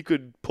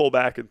pull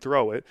back and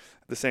throw it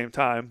at the same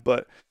time.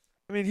 But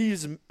I mean,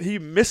 he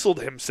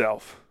missiled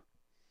himself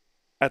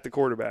at the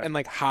quarterback, and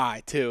like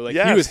high too. Like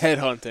he was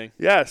headhunting.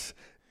 Yes,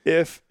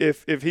 if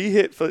he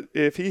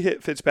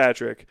hit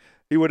Fitzpatrick,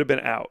 he would have been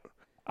out.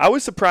 I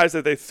was surprised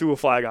that they threw a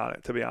flag on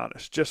it, to be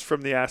honest, just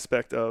from the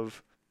aspect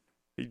of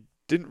he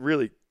didn't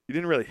really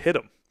hit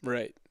him.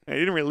 Right. And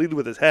he didn't really lead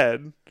with his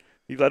head.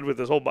 He led with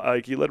his whole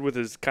he led with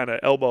his kind of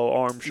elbow,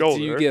 arm, shoulder.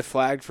 Do you get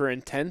flagged for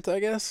intent? I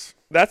guess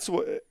that's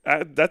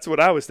what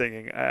I was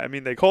thinking. I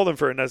mean, they called him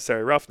for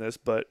unnecessary roughness,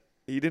 but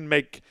he didn't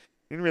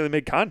really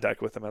make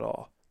contact with him at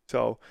all.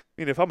 So,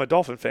 I mean, if I'm a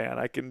Dolphin fan,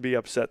 I can be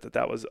upset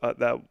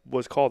that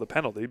was called a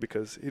penalty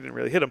because he didn't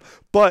really hit him.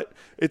 But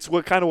it's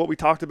what we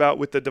talked about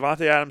with the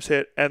Davante Adams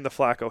hit and the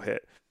Flacco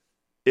hit.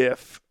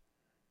 If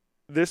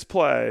this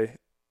play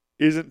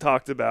isn't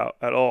talked about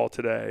at all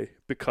today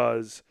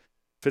because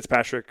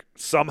Fitzpatrick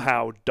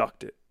somehow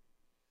ducked it.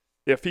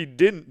 If he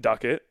didn't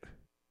duck it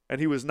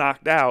and he was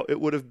knocked out, it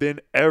would have been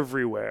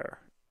everywhere.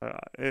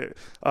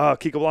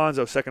 Kiko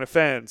Alonso, 2nd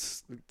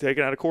offense,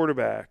 taken out a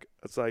quarterback.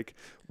 It's like,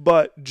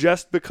 but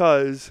just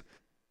because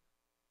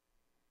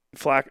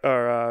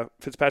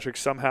Fitzpatrick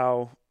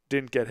somehow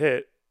didn't get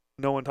hit,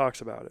 no one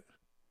talks about it.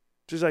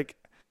 Just like,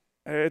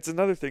 it's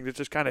another thing that's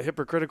just kind of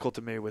hypocritical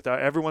to me. With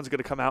everyone's going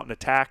to come out and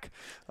attack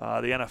the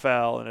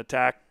NFL and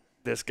attack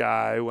this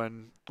guy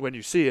when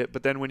you see it,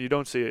 but then when you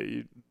don't see it,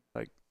 you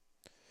like.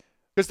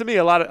 Because to me,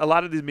 a lot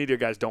of these media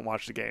guys don't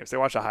watch the games; they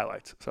watch the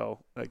highlights. So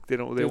like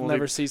they'll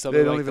never see something.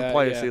 They don't like even that,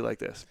 play yeah. a scene like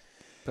this.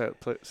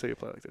 See you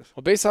play like this.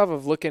 Well, based off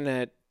of looking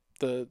at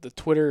the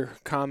Twitter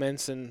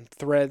comments and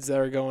threads that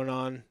are going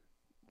on,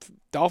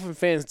 Dolphin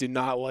fans do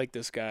not like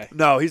this guy.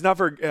 No, he's not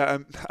very. I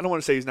don't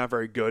want to say he's not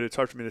very good. It's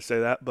hard for me to say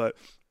that, but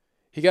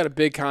He got a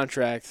big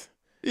contract,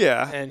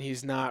 yeah, and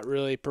he's not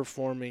really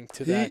performing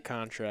to that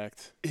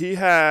contract. he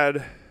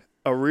had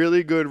a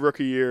really good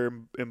rookie year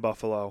in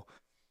Buffalo.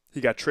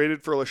 He got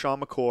traded for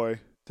LaShawn McCoy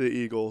to the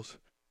Eagles.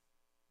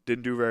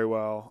 Didn't do very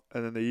well.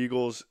 And then the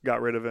Eagles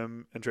got rid of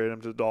him and traded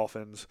him to the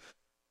Dolphins.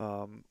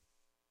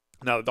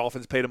 Now the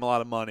Dolphins paid him a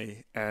lot of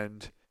money,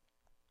 and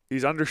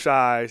he's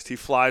undersized. He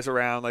flies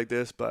around like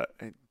this, but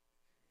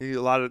a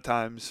lot of the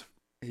times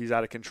he's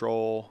out of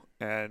control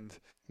and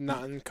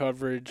Not in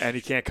coverage. and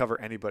he can't cover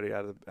anybody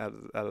out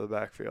of the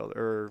backfield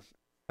or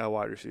a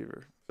wide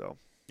receiver. So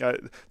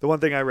the one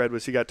thing I read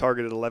was he got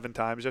targeted 11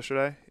 times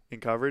yesterday in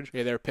coverage.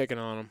 Yeah, they're picking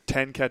on him.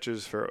 10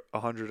 catches for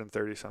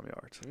 130-some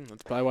yards.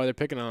 That's probably why they're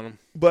picking on him.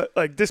 But,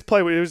 like, this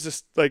play, it was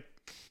just, like,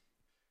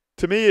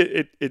 to me,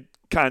 it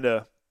kind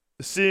of,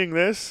 seeing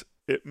this,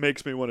 it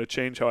makes me want to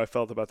change how I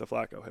felt about the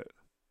Flacco hit.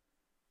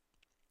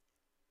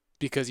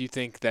 Because you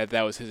think that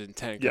was his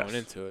intent going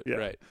into it. Yeah.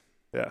 Right.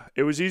 Yeah.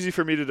 It was easy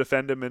for me to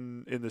defend him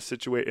in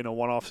a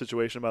one-off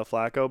situation about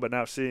Flacco, but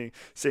now seeing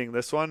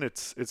this one,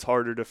 it's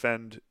harder to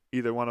defend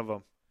either one of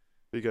them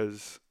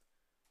because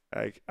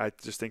I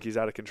just think he's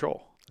out of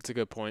control. That's a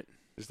good point.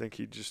 I just think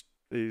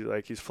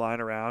he's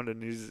flying around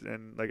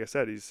and like I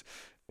said, he's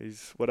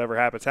whatever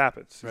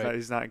happens. Right.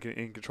 He's not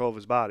in control of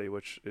his body,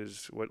 which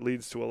is what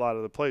leads to a lot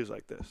of the plays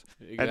like this.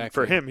 Exactly. And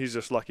for him, he's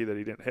just lucky that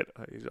he didn't hit.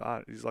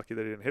 He's lucky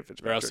that he didn't hit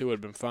Fitzpatrick. Or else he would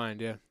have been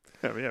fined, yeah.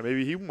 Yeah,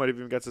 maybe he might have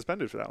even got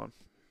suspended for that one.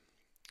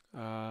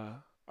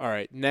 All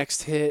right,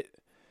 next hit.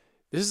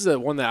 This is the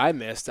one that I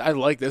missed. I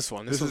like this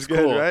one. This is one's good,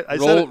 cool. right?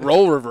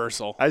 Roll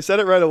reversal. I said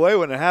it right away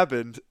when it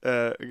happened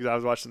because I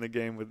was watching the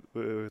game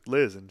with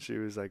Liz, and she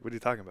was like, "What are you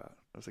talking about?"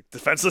 I was like,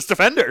 "Defenseless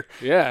defender."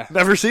 Yeah.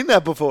 Never seen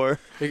that before.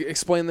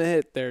 Explain the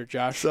hit there,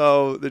 Josh.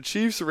 So the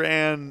Chiefs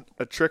ran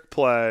a trick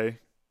play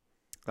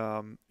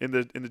in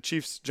the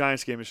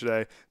Chiefs-Giants game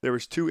yesterday. There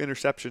was 2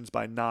 interceptions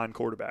by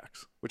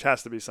non-quarterbacks, which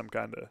has to be some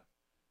kind of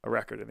a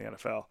record in the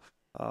NFL.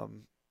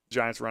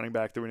 Giants running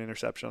back threw an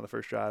interception on the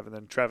first drive, and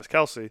then Travis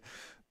Kelce,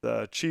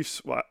 the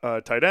Chiefs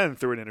tight end,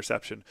 threw an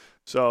interception.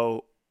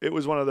 So it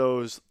was one of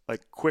those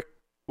like quick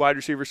wide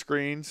receiver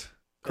screens,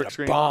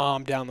 screen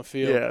bomb down the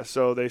field. Yeah.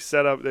 So they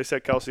set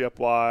Kelce up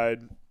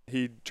wide.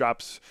 He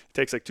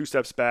takes like 2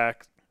 steps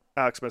back.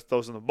 Alex Smith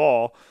throws him the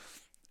ball,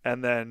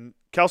 and then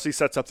Kelce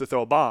sets up to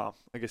throw a bomb.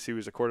 I guess he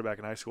was a quarterback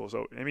in high school,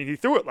 so I mean he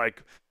threw it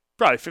like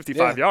probably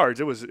 55 yards.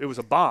 It was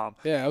a bomb.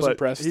 Yeah, I was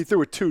impressed. He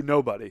threw it to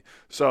nobody.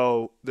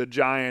 So the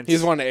Giants. He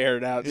just wanted to air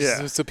it out,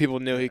 so people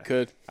knew he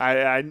could.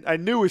 I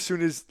knew as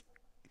soon as,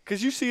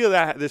 because you see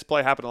this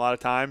play happen a lot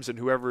of times, and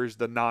whoever is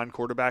the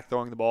non-quarterback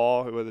throwing the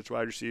ball, whether it's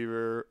wide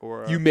receiver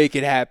or you make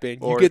it happen.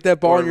 You get that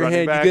ball in your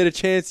hand, you get a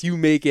chance, you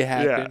make it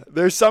happen. Yeah,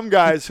 there's some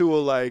guys who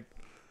will like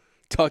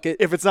tuck it.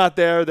 If it's not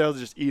there, they'll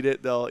just eat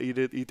it. They'll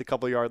eat the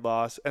couple-yard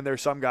loss. And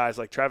there's some guys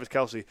like Travis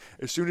Kelce.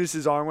 As soon as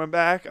his arm went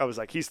back, I was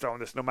like, he's throwing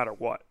this no matter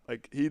what.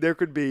 Like there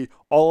could be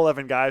all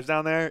 11 guys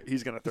down there.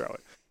 He's gonna throw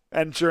it.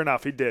 And sure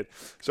enough, he did.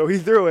 So he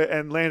threw it,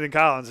 and Landon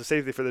Collins, the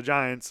safety for the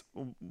Giants,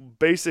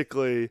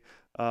 basically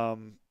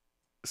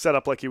set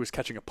up like he was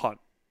catching a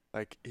punt.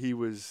 Like he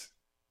was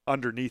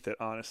underneath it,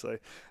 honestly.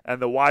 And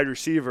the wide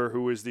receiver,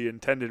 who was the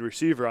intended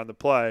receiver on the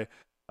play,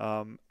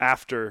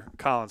 after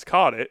Collins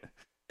caught it,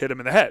 hit him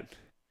in the head.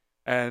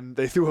 And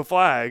they threw a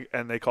flag,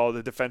 and they called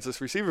a defenseless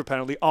receiver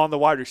penalty on the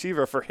wide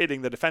receiver for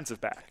hitting the defensive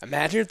back.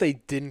 Imagine if they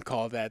didn't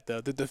call that,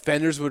 though. The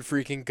defenders would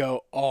freaking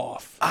go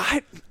off.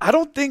 I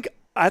don't think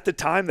at the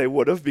time they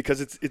would have,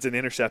 because it's an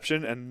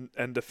interception,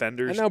 and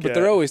defenders. I know, but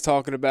they're always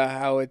talking about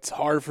how it's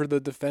hard for the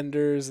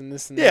defenders and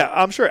this and that. Yeah,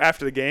 I'm sure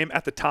after the game,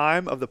 at the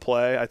time of the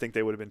play, I think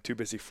they would have been too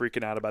busy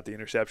freaking out about the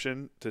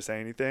interception to say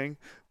anything.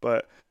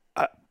 But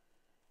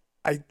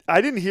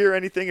I didn't hear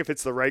anything if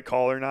it's the right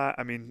call or not.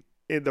 I mean,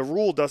 the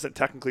rule doesn't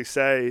technically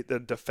say the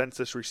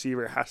defenseless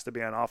receiver has to be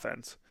on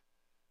offense.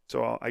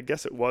 So I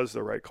guess it was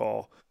the right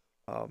call.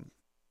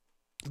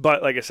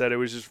 But like I said, it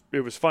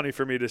was funny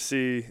for me to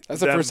see. That's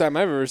the first time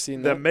I've ever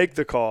seen that. Them make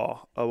the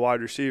call, a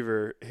wide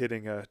receiver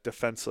hitting a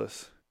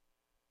defenseless.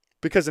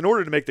 Because in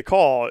order to make the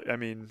call, I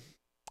mean,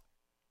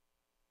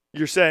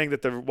 you're saying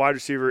that the wide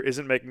receiver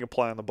isn't making a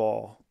play on the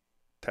ball,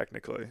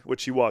 technically,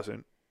 which he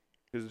wasn't,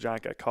 because the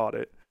Giant guy caught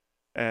it.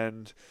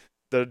 And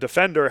the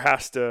defender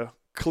has to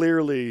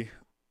clearly,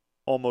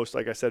 almost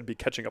like I said, be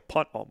catching a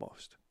punt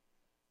almost.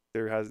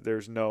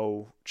 There's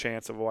no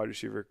chance of a wide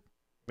receiver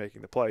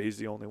making the play. He's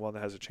the only one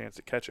that has a chance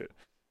to catch it,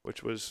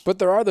 which was. But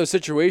there are those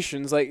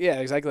situations, like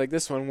exactly like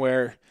this one,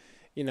 where,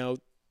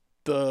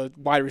 the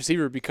wide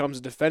receiver becomes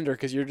a defender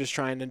because you're just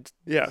trying to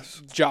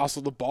Yes.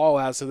 jostle the ball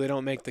out so they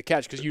don't make the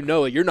catch because you're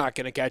not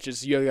going to catch it,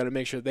 so you got to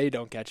make sure they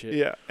don't catch it.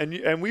 Yeah, and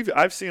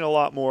I've seen a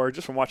lot more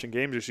just from watching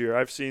games this year.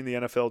 I've seen the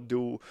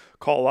NFL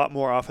call a lot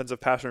more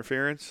offensive pass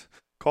interference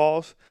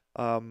calls.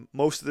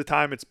 Most of the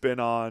time, it's been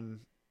on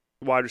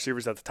wide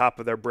receivers at the top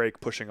of their break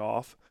pushing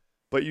off,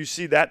 but you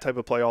see that type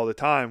of play all the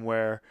time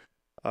where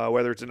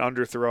whether it's an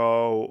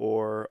underthrow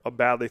or a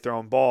badly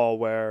thrown ball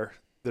where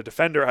the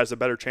defender has a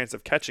better chance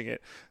of catching it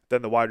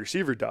than the wide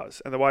receiver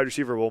does, and the wide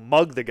receiver will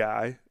mug the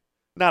guy,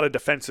 not a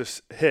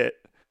defensive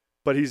hit,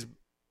 but he's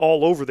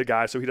all over the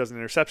guy so he doesn't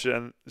intercept it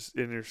and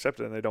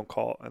they don't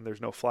call, and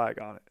there's no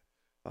flag on it,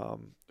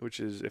 which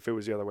is, if it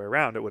was the other way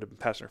around, it would have been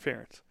pass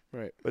interference.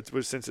 Right. But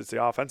since it's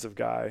the offensive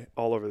guy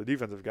all over the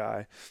defensive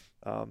guy,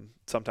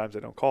 sometimes they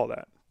don't call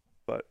that.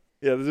 But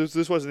yeah,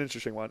 this was an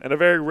interesting one, and a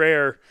very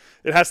rare.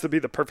 It has to be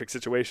the perfect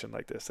situation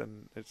like this,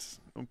 and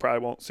we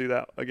probably won't see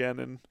that again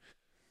in,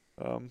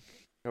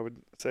 I would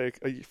say,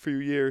 a few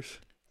years.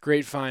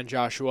 Great find,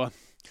 Joshua.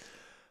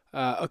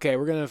 Okay,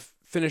 we're gonna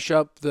finish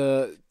up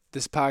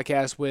this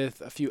podcast with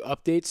a few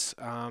updates.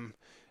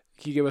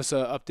 Can you give us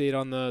an update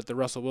on the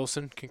Russell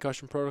Wilson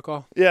concussion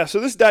protocol? Yeah,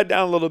 so this died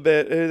down a little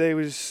bit.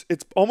 It's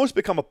almost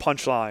become a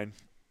punchline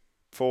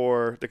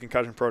for the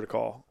concussion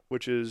protocol,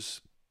 which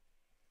is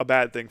a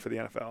bad thing for the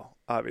NFL,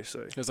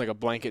 obviously. It's like a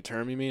blanket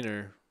term, you mean,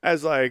 or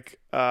as like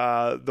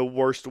the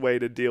worst way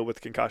to deal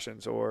with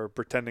concussions, or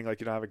pretending like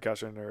you don't have a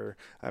concussion, or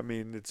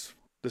it's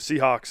the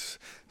Seahawks.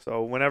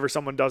 So whenever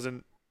someone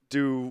doesn't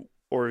do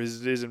or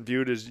isn't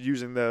viewed as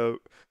using the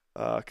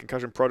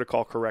concussion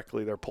protocol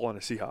correctly, they're pulling a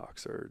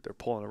Seahawks or they're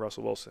pulling a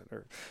Russell Wilson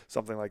or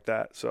something like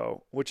that.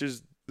 So which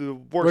is the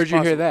worst. Where'd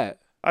you hear that?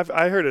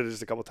 I heard it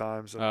just a couple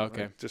times. Oh,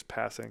 okay. Just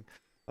passing.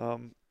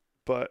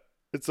 But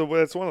it's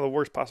one of the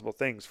worst possible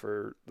things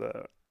for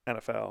the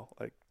NFL.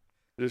 Like,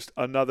 just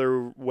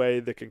another way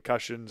the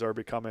concussions are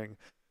becoming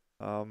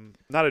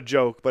not a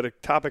joke, but a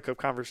topic of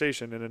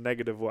conversation in a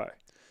negative way.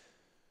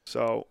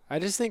 So I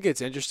just think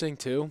it's interesting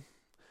too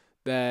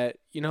that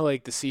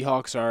like the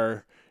Seahawks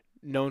are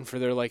known for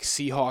their like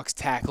Seahawks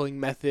tackling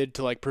method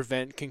to like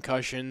prevent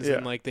concussions,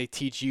 and like they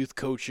teach youth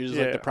coaches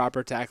like the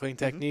proper tackling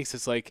techniques.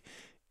 It's like,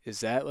 is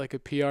that like a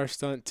PR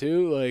stunt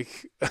too?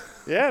 Like,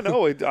 yeah,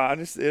 no,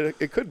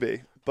 it could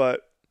be,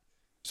 but.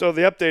 So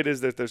the update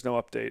is that there's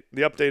no update.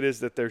 The update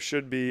is that there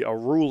should be a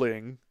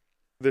ruling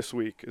this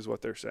week, is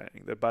what they're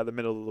saying. That by the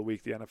middle of the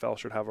week, the NFL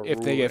should have a ruling.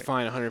 If they get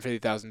fined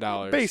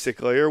 $150,000.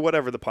 Basically, or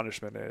whatever the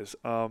punishment is.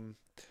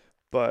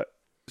 But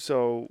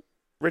so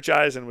Rich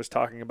Eisen was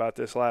talking about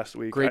this last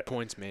week. Great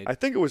points made. I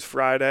think it was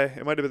Friday.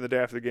 It might have been the day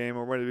after the game,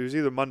 or it was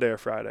either Monday or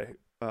Friday.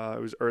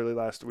 It was early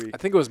last week. I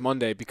think it was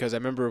Monday because I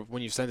remember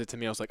when you sent it to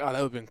me, I was like, oh, that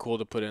would have been cool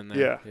to put in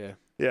there.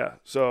 Yeah.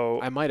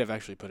 So I might have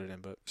actually put it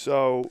in, but.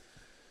 So.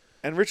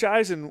 And Rich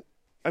Eisen,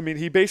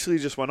 he basically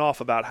just went off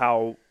about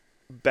how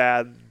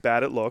bad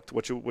it looked,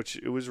 which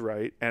it was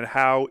right, and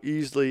how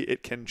easily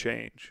it can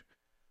change,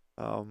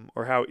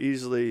 or how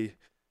easily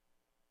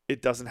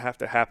it doesn't have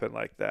to happen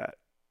like that.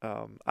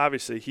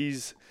 Obviously,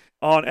 he's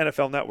on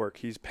NFL Network.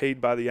 He's paid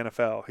by the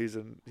NFL.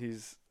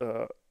 He's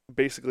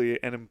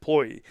basically an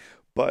employee.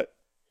 But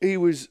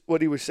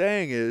what he was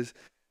saying is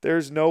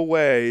there's no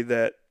way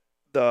that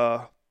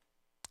the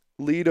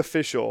lead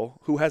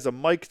official who has a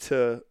mic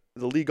to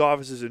the league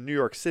offices in New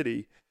York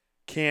City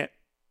can't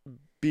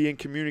be in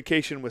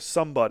communication with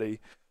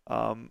somebody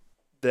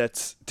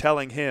that's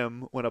telling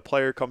him when a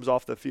player comes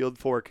off the field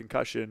for a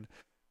concussion,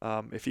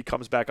 if he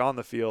comes back on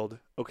the field,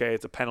 okay,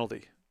 it's a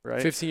penalty,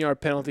 right? 15-yard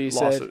penalty,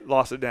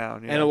 lost it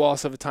down. And a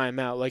loss of a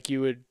timeout, like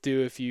you would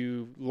do if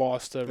you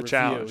lost a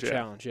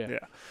challenge. Yeah.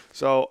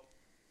 So,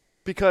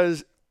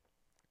 because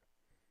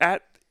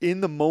in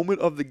the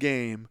moment of the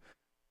game,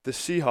 the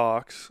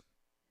Seahawks,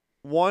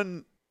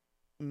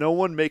 no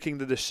one making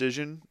the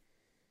decision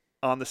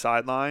on the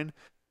sideline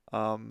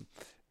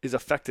is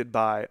affected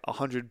by a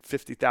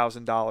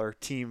 $150,000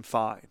 team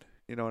fine.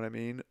 You know what I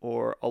mean?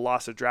 Or a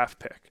loss of draft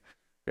pick.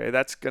 Okay,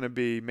 that's going to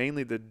be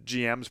mainly the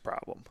GM's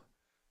problem.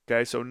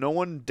 Okay, so no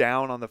one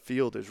down on the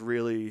field is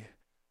really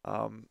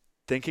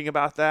thinking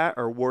about that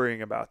or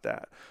worrying about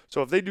that.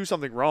 So if they do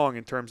something wrong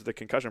in terms of the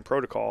concussion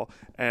protocol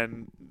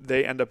and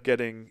they end up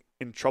getting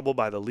in trouble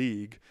by the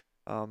league,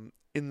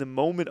 in the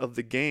moment of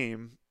the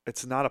game,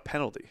 it's not a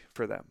penalty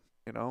for them.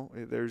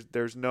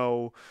 There's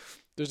no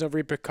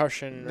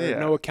repercussion or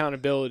no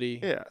accountability.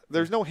 Yeah,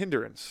 there's no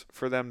hindrance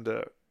for them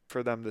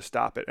to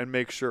stop it and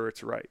make sure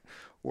it's right.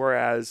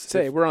 Whereas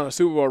we're on a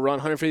Super Bowl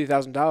run,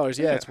 $150,000.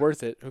 Yeah, it's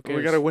worth it. Who cares?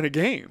 We got to win a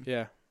game.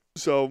 Yeah.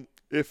 So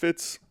if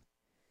it's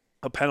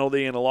a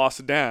penalty and a loss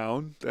of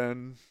down,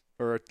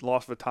 or a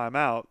loss of a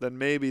timeout, then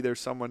maybe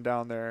there's someone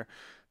down there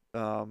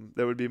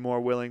that would be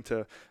more willing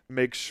to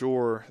make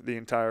sure the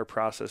entire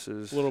process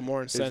is a little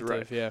more incentive,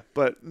 right. Yeah.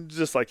 But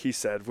just like he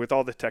said, with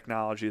all the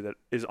technology that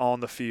is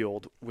on the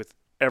field with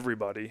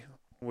everybody,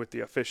 with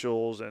the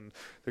officials and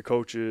the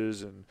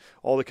coaches and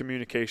all the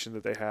communication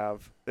that they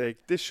have,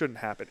 this shouldn't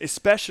happen,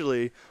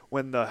 especially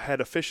when the head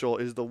official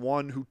is the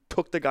one who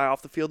took the guy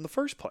off the field in the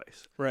first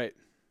place. Right.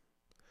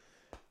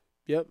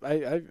 Yep,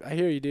 I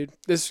hear you, dude.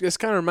 This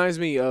kind of reminds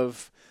me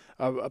of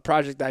a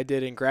project I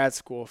did in grad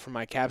school for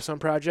my capstone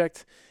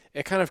project.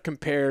 It kind of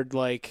compared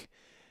like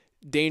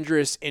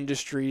dangerous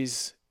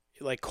industries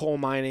like coal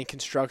mining,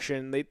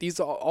 construction.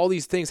 All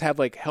these things have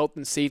like health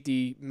and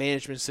safety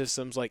management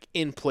systems like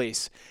in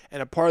place,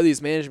 and a part of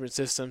these management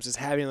systems is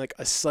having like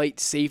a site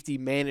safety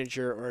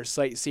manager or a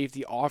site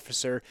safety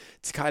officer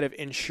to kind of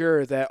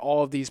ensure that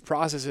all of these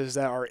processes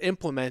that are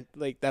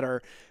that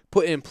are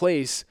put in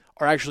place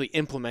are actually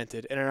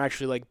implemented and are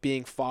actually like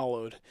being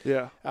followed.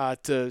 Yeah.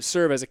 To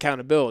serve as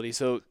accountability.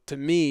 So to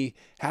me,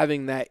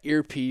 having that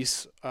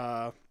earpiece,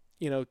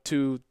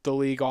 to the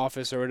league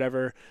office or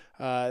whatever,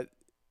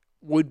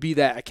 would be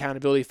that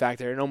accountability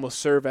factor and almost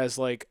serve as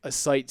like a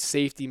site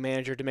safety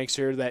manager to make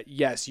sure that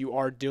yes, you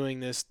are doing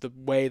this the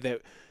way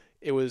that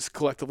it was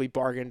collectively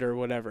bargained or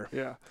whatever.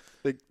 Yeah.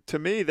 Like to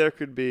me, there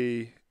could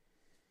be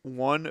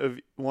one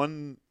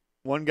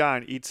guy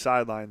on each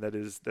sideline that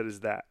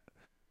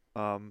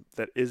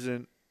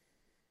isn't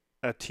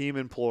a team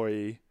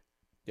employee.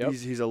 Yep.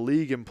 He's a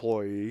league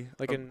employee.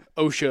 Like an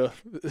OSHA.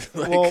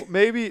 Well,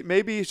 maybe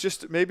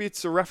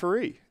it's a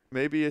referee.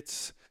 Maybe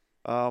it's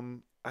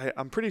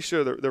I'm pretty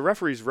sure the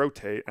referees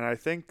rotate, and I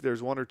think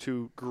there's one or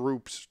two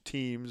groups,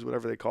 teams,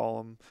 whatever they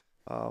call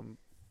them,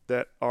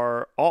 that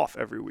are off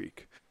every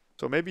week.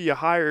 So maybe you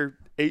hire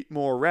 8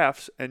 more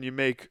refs, and you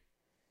make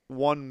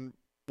one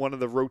of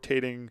the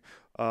rotating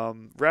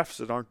refs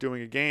that aren't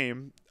doing a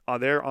game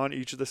there on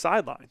each of the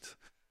sidelines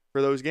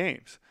for those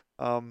games.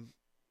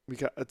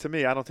 Because, to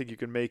me, I don't think you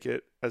can make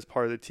it as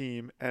part of the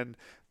team, and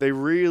they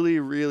really,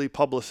 really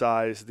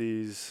publicize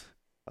these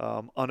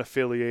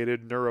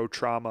unaffiliated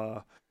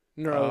neurotrauma.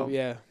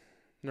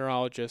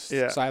 Neurologist,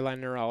 yeah. Sideline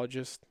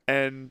neurologist.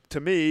 And to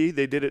me,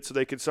 they did it so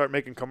they could start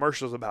making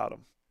commercials about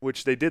them,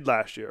 which they did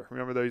last year.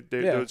 Remember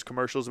those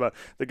commercials about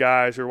the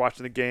guys who are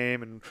watching the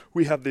game, and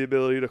we have the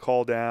ability to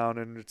call down,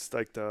 and it's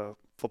like the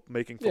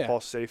making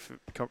football safe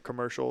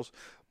commercials.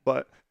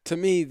 But to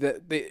me,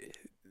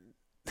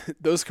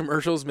 those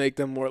commercials make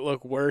them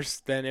look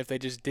worse than if they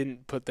just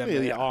didn't put them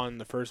on in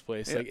the first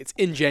place. Yeah. Like it's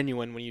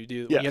ingenuine when you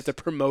do when you have to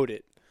promote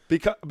it.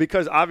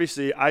 Because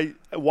obviously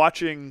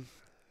watching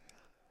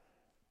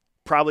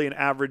probably an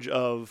average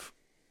of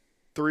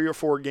 3 or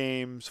 4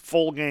 games,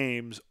 full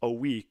games a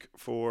week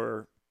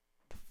for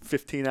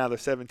 15 out of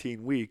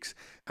 17 weeks.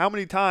 How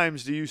many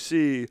times do you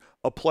see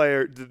a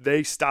player,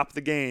 they stop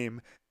the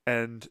game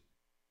and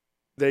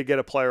they get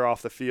a player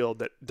off the field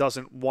that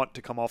doesn't want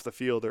to come off the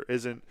field or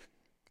isn't?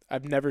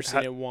 I've never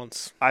seen it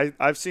once. I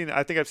think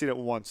I've seen it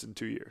once in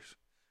 2 years,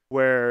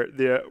 where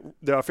the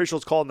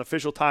officials called an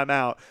official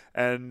timeout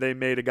and they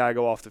made a guy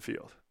go off the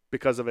field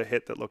because of a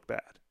hit that looked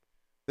bad.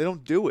 They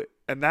don't do it.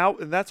 And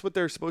that's what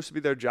they're supposed to be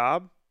their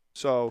job.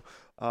 So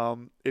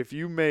if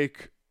you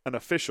make an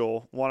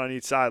official, one on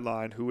each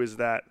sideline, who is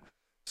that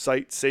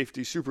site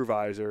safety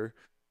supervisor,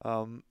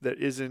 that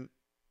isn't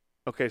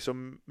okay. So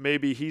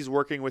maybe he's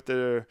working with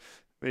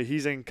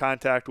he's in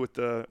contact with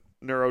the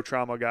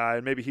neurotrauma guy,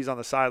 and maybe he's on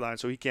the sideline,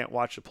 so he can't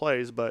watch the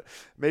plays. But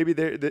maybe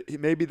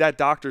maybe that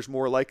doctor's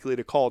more likely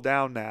to call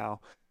down now.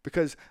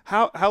 Because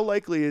how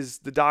likely is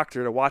the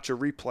doctor to watch a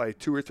replay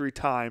 2 or 3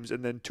 times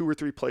and then 2 or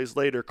 3 plays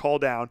later call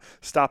down,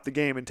 stop the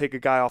game, and take a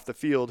guy off the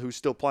field who's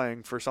still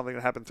playing for something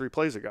that happened 3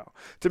 plays ago?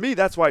 To me,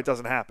 that's why it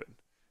doesn't happen.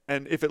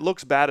 And if it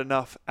looks bad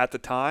enough at the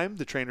time,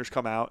 the trainers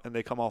come out and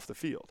they come off the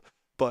field.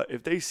 But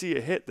if they see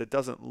a hit that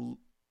doesn't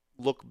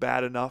look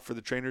bad enough for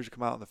the trainers to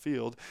come out on the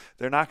field,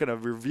 they're not going to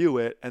review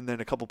it and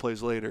then a couple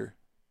plays later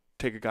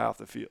take a guy off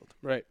the field.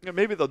 Right.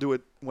 Maybe they'll do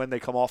it when they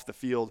come off the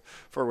field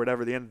for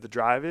whatever the end of the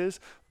drive is.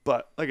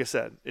 But like I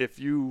said, if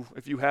you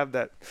have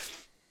that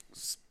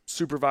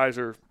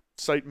supervisor,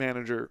 site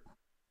manager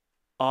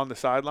on the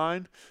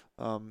sideline,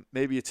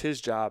 maybe it's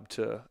his job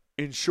to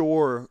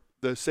ensure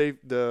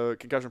the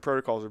concussion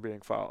protocols are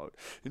being followed,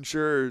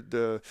 ensure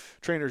the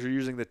trainers are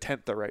using the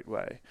tent the right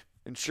way,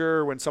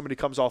 ensure when somebody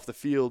comes off the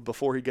field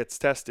before he gets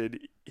tested,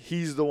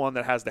 he's the one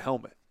that has the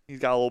helmet. He's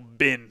got a little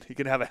bin. He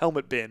can have a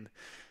helmet bin.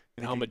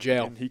 Helmet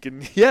jail. And he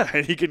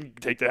can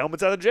take the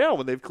helmets out of jail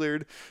when they've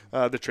cleared.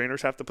 The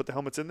trainers have to put the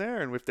helmets in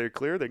there, and if they're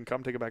clear, they can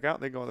come take it back out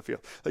and they go on the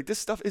field. Like, this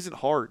stuff isn't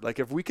hard. Like,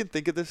 if we can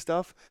think of this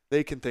stuff,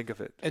 they can think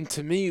of it. And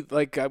to me,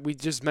 like we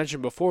just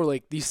mentioned before,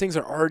 like these things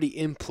are already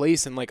in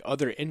place in like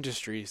other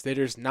industries. They're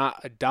just not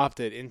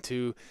adopted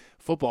into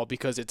football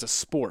because it's a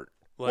sport.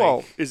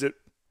 Well,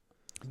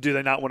 do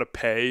they not want to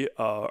pay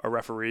a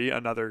referee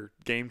another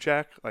game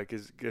check? Like,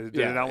 do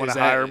they not want to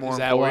hire more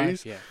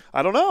employees? Yeah.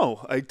 I don't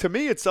know. To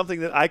me, it's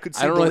something that I could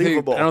see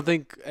believable. I don't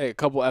think a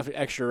couple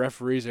extra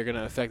referees are going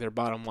to affect their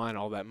bottom line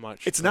all that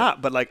much. It's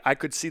not, but like I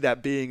could see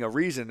that being a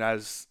reason.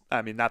 Not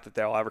that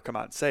they'll ever come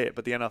out and say it,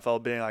 but the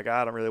NFL being like,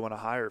 I don't really want to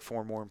hire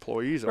 4 more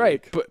employees.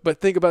 Right,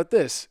 but think about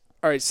this.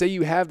 All right, say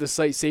you have the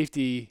site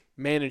safety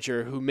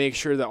manager who makes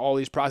sure that all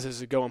these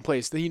processes go in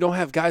place. Then you don't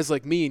have guys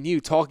like me and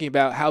you talking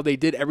about how they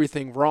did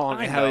everything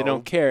wrong and how they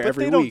don't care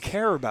every week. But they don't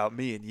care about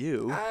me and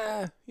you.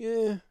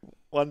 Yeah.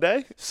 One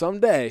day?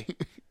 Someday.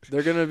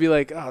 They're going to be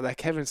like, oh, that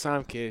Kevin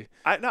Som kid.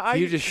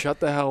 You just shut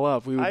the hell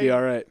up. We would be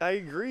all right. I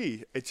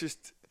agree. It's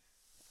just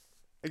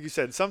like you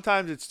said,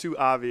 sometimes it's too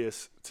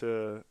obvious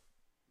to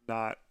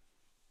not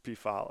be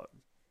followed.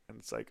 And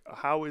it's like,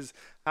 how is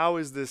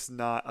this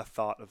not a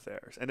thought of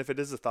theirs? And if it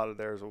is a thought of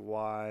theirs,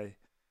 why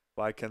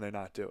can they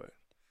not do it?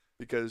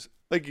 Because,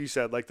 like you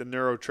said, like the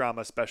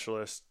neurotrauma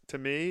specialist, to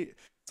me,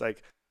 it's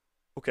like,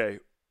 okay,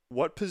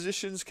 what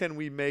positions can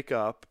we make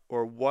up,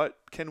 or what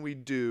can we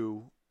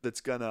do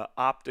that's gonna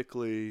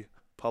optically,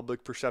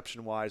 public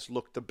perception-wise,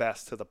 look the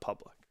best to the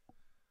public?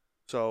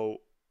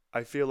 So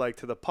I feel like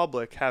to the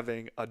public,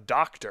 having a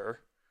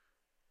doctor,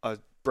 a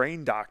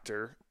brain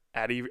doctor,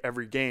 at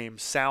every game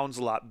sounds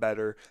a lot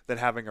better than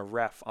having a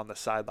ref on the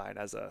sideline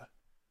as a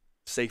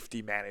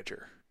safety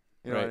manager.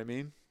 You know what I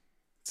mean?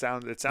 It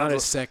sounds not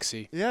as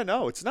sexy. Yeah,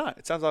 no, it's not.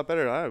 It sounds a lot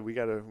better. We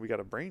got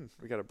a brain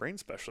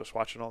specialist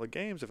watching all the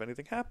games. If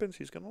anything happens,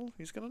 he's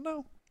gonna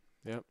know.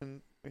 Yep.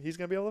 And he's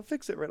gonna be able to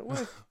fix it right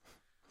away.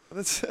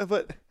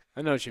 But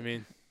I know what you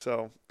mean.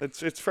 So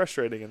it's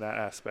frustrating in that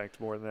aspect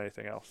more than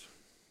anything else.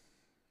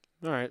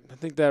 All right, I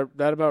think that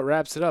about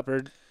wraps it up.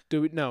 Or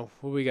do we? No,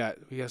 what we got?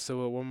 We got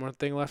still one more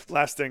thing left.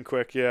 Last thing,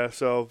 quick, yeah.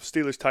 So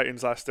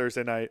Steelers-Titans last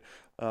Thursday night.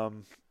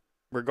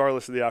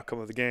 Regardless of the outcome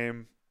of the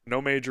game,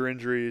 no major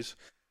injuries,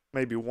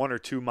 maybe one or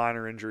two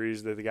minor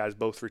injuries that the guys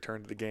both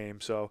returned to the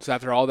game. So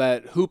after all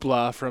that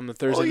hoopla from the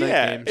Thursday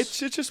night games,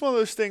 it's just one of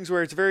those things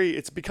where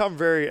it's become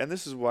very, and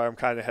this is why I'm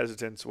kind of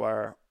hesitant.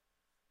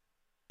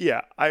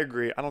 Yeah, I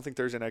agree. I don't think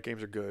Thursday night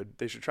games are good.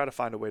 They should try to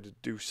find a way to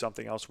do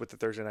something else with the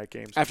Thursday night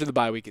games. After the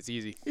bye week, it's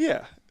easy.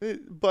 Yeah,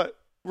 but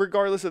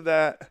regardless of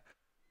that,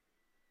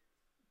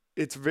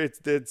 it's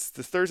the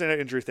Thursday night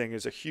injury thing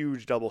is a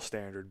huge double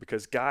standard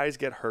because guys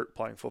get hurt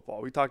playing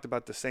football. We talked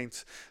about the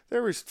Saints.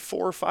 There was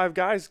 4 or 5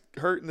 guys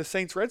hurt in the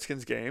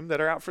Saints-Redskins game that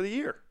are out for the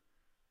year.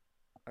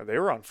 They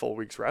were on full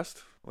week's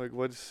rest. Right.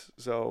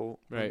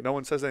 No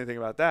one says anything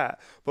about that.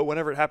 But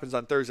whenever it happens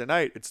on Thursday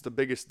night, it's the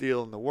biggest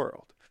deal in the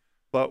world.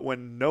 But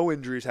when no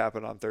injuries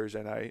happen on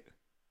Thursday night,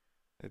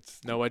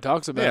 no one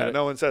talks about it. Yeah,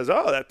 no one says,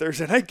 "Oh, that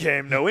Thursday night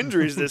game, no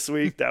injuries this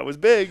week. That was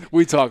big."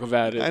 We talk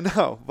about it. I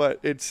know,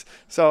 but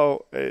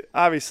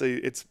obviously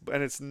it's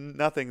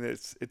nothing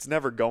it's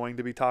never going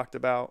to be talked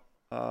about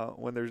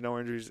when there's no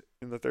injuries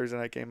in the Thursday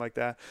night game like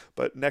that.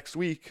 But next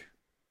week,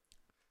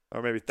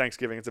 or maybe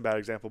Thanksgiving, it's a bad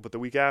example, but the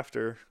week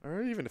after,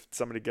 or even if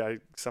some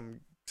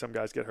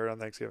guys get hurt on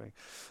Thanksgiving,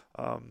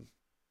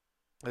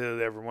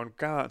 everyone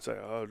can't say,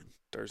 "Oh,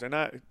 Thursday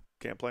night."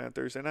 Can't play on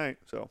Thursday night.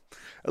 So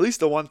at least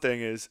the one thing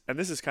is, and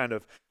this is kind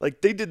of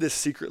like they did this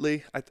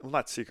secretly, well,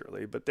 not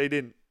secretly, but they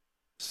didn't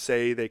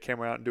say they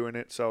came around doing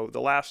it. So the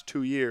last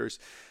 2 years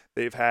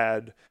they've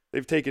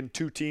taken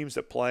 2 teams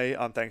that play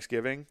on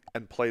Thanksgiving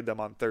and played them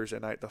on Thursday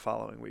night the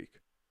following week.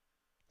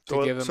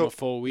 To give them a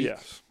full week.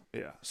 Yes.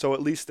 Yeah. So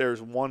at least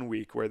there's 1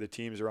 week where the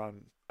teams are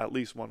on, at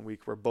least 1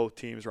 week where both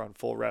teams are on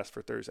full rest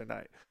for Thursday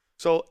night.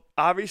 So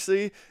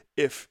obviously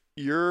if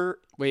you're.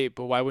 Wait,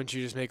 but why wouldn't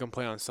you just make them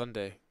play on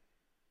Sunday?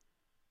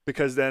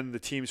 Because then the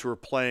teams who are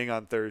playing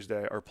on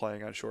Thursday are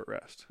playing on short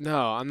rest.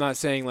 No, I'm not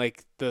saying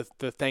like the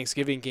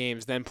Thanksgiving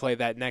games then play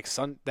that next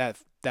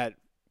that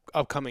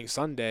upcoming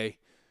Sunday.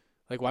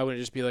 Like why wouldn't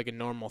it just be like a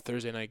normal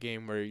Thursday night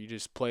game where you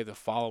just play the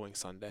following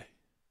Sunday?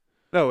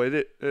 No,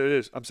 it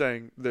is. I'm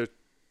saying the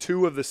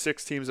 2 of the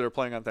 6 teams that are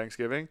playing on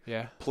Thanksgiving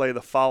play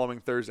the following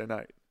Thursday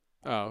night.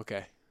 Oh,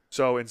 okay.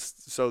 So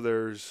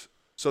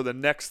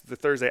the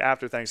Thursday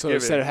after Thanksgiving. So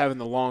instead of having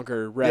the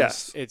longer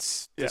rest,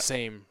 it's the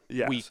same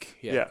week.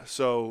 Yeah.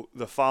 So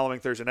the following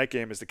Thursday night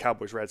game is the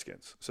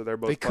Cowboys-Redskins. So they're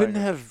both. They couldn't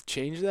have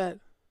changed that.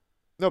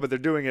 No, but they're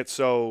doing it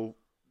so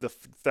the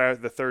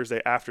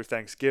Thursday after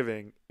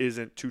Thanksgiving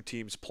isn't 2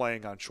 teams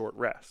playing on short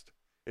rest.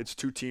 It's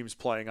 2 teams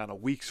playing on a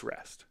week's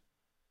rest.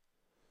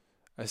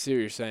 I see what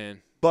you're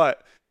saying.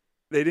 But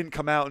they didn't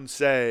come out and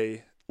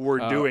say we're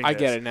doing this. I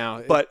get it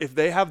now. But if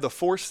they have the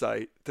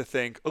foresight to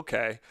think,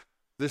 okay,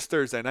 this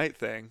Thursday night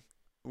thing,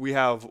 we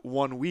have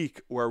 1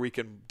 week where we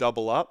can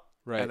double up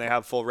and they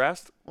have full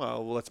rest.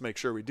 Well, let's make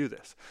sure we do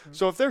this. Mm-hmm.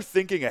 So if they're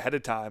thinking ahead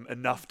of time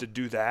enough to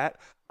do that,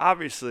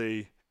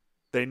 obviously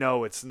they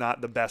know it's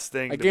not the best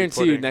thing. I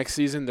guarantee you next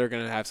season they're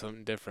going to have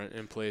something different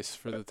in place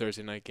for the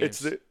Thursday night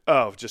games.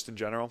 Just in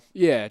general?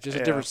 Yeah, just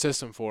a different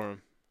system for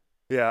them.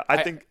 Yeah,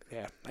 I think.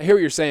 Yeah, I hear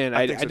what you're saying.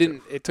 I didn't.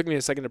 Too. It took me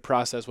a second to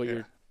process what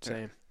you're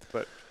saying.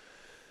 But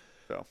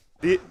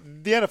the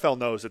NFL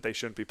knows that they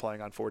shouldn't be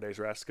playing on 4 days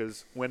rest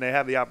because when they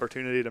have the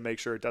opportunity to make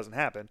sure it doesn't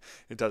happen,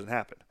 it doesn't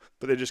happen.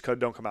 But they just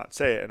don't come out and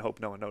say it and hope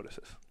no one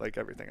notices, like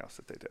everything else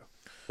that they do.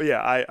 But yeah,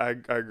 I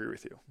agree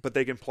with you. But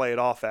they can play it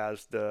off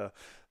as the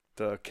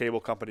cable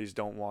companies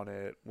don't want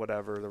it,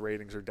 whatever. The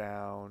ratings are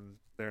down.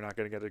 They're not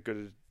going to get a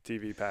good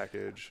TV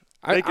package.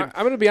 I'm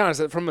going to be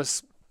honest. From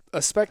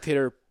a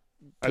spectator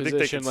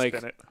position,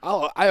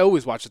 I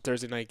always watch the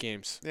Thursday night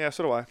games. Yeah,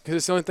 so do I. Because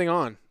it's the only thing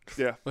on.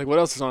 Yeah. Like what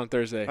else is on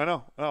Thursday? I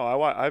know. No,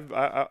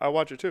 I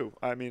watch it too.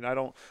 I mean, I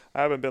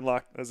haven't been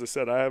locked. As I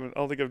said, I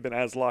don't think I've been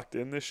as locked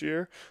in this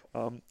year.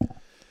 And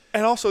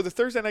also the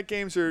Thursday night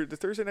games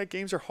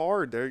are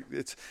hard.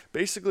 It's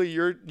basically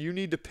you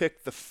need to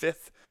pick the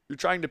 5th. You're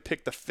trying to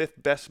pick the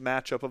 5th best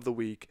matchup of the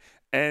week,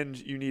 and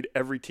you need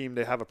every team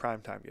to have a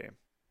primetime game.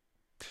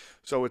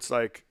 So it's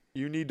like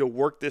you need to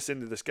work this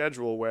into the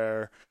schedule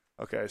where,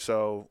 okay,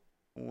 so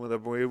we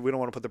don't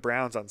want to put the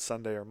Browns on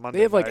Sunday or Monday.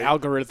 They have like night.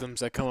 algorithms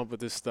that come up with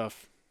this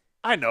stuff.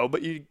 I know,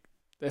 but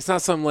It's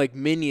not some like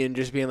minion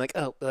just being like,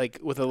 oh, like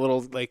with a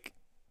little like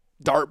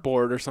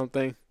dartboard or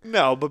something.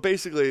 No, but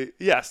basically,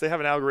 yes, they have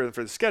an algorithm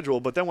for the schedule.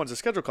 But then once the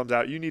schedule comes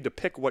out, you need to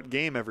pick what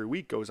game every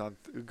week goes on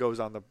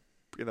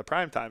in the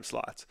primetime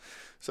slots.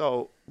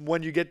 So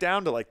when you get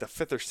down to like the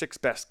 5th or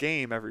 6th best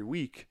game every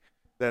week,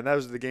 then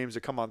those are the games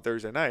that come on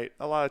Thursday night.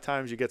 A lot of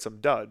times you get some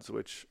duds,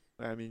 which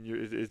I mean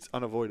it's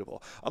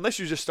unavoidable unless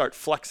you just start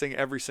flexing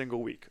every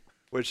single week,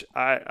 which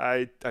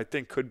I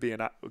think could be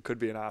an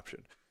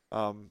option.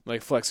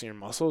 Like flexing your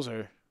muscles,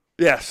 or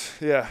Yes,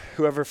 yeah.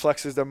 Whoever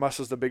flexes their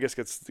muscles the biggest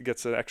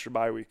gets an extra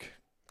bye week.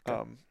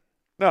 Okay.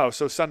 No,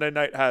 so Sunday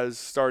night has,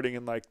 starting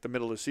in like the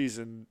middle of the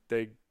season,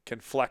 they can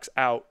flex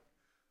out.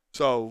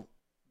 So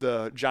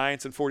the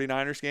Giants and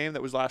 49ers game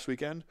that was last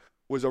weekend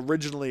was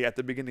originally at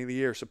the beginning of the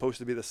year supposed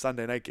to be the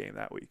Sunday night game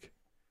that week.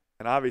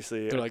 And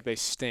obviously, they're like they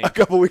stink. a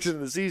couple weeks into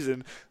the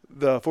season,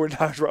 the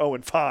 49ers were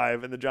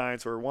 0-5 and the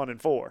Giants were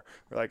 1-4. We're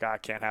like, I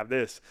can't have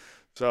this.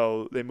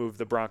 So they moved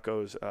the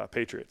Broncos,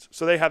 Patriots.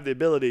 So they have the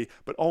ability,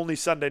 but only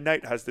Sunday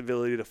night has the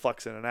ability to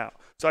flex in and out.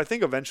 So I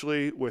think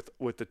eventually with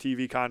the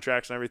TV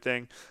contracts and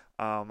everything,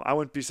 I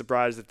wouldn't be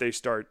surprised if they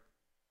start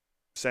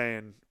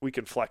saying we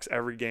can flex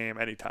every game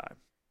anytime.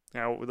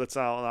 Now, let's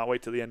not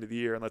wait till the end of the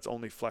year and let's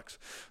only flex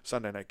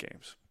Sunday night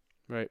games.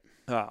 Right.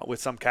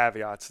 With some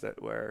caveats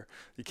that where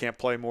you can't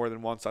play more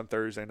than once on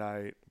Thursday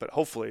night. But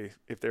hopefully,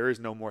 if there is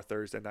no more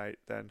Thursday night,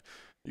 then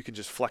you can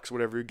just flex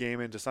whatever game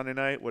into Sunday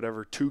night,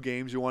 whatever 2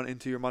 games you want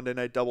into your Monday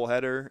night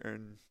doubleheader,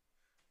 and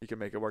you can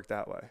make it work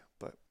that way.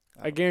 But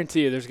I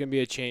guarantee you there's going to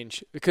be a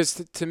change. Because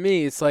to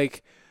me, it's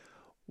like,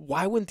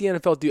 why wouldn't the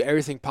NFL do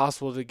everything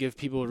possible to give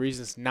people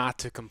reasons not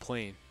to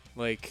complain?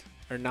 Like,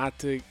 or not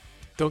to,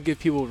 don't give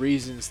people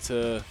reasons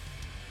to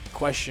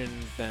question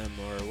them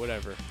or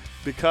whatever.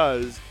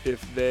 Because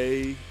if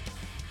they,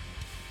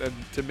 and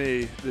to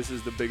me, this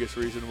is the biggest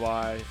reason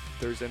why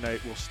Thursday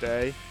night will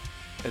stay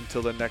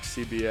until the next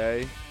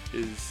CBA,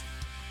 is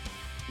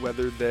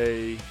whether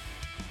they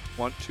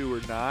want to or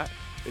not.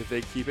 If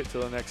they keep it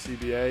till the next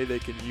CBA, they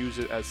can use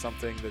it as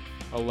something that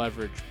A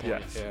leverage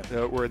point. yes,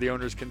 Yeah. where the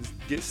owners can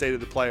say to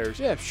the players,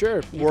 Yeah,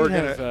 sure. we're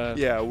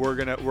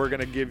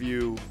gonna give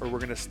you, or we're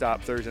gonna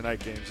stop Thursday night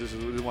games. This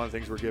is one of the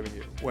things we're giving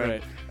you. When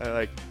Right.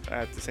 like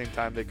at the same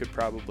time, they could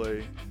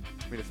probably,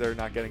 I mean, if they're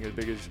not getting as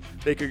big as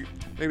they could,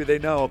 maybe they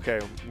know, okay,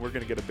 we're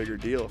gonna get a bigger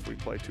deal if we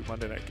play 2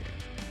 Monday night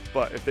games.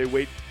 But if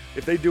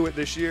they do it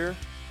this year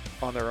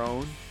on their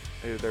own,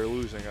 they're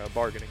losing a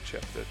bargaining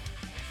chip that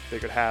they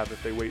could have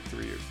if they wait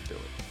 3 years to do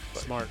it.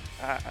 But Smart.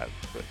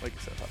 but like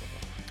I said, I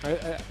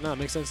don't know. No, it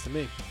makes sense to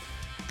me.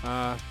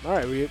 All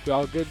right, we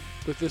all good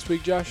with this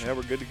week, Josh? Yeah,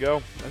 we're good to go.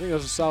 I think that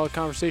was a solid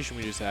conversation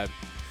we just had.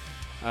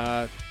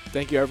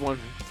 Thank you, everyone,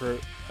 for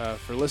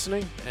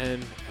listening,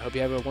 and I hope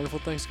you have a wonderful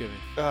Thanksgiving.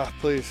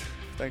 Please,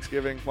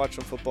 Thanksgiving, watch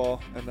some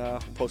football, and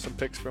post some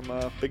pics from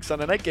a big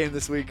Sunday night game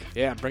this week.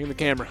 Yeah, bring the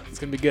camera. It's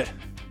going to be good.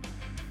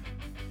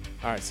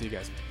 All right, see you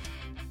guys.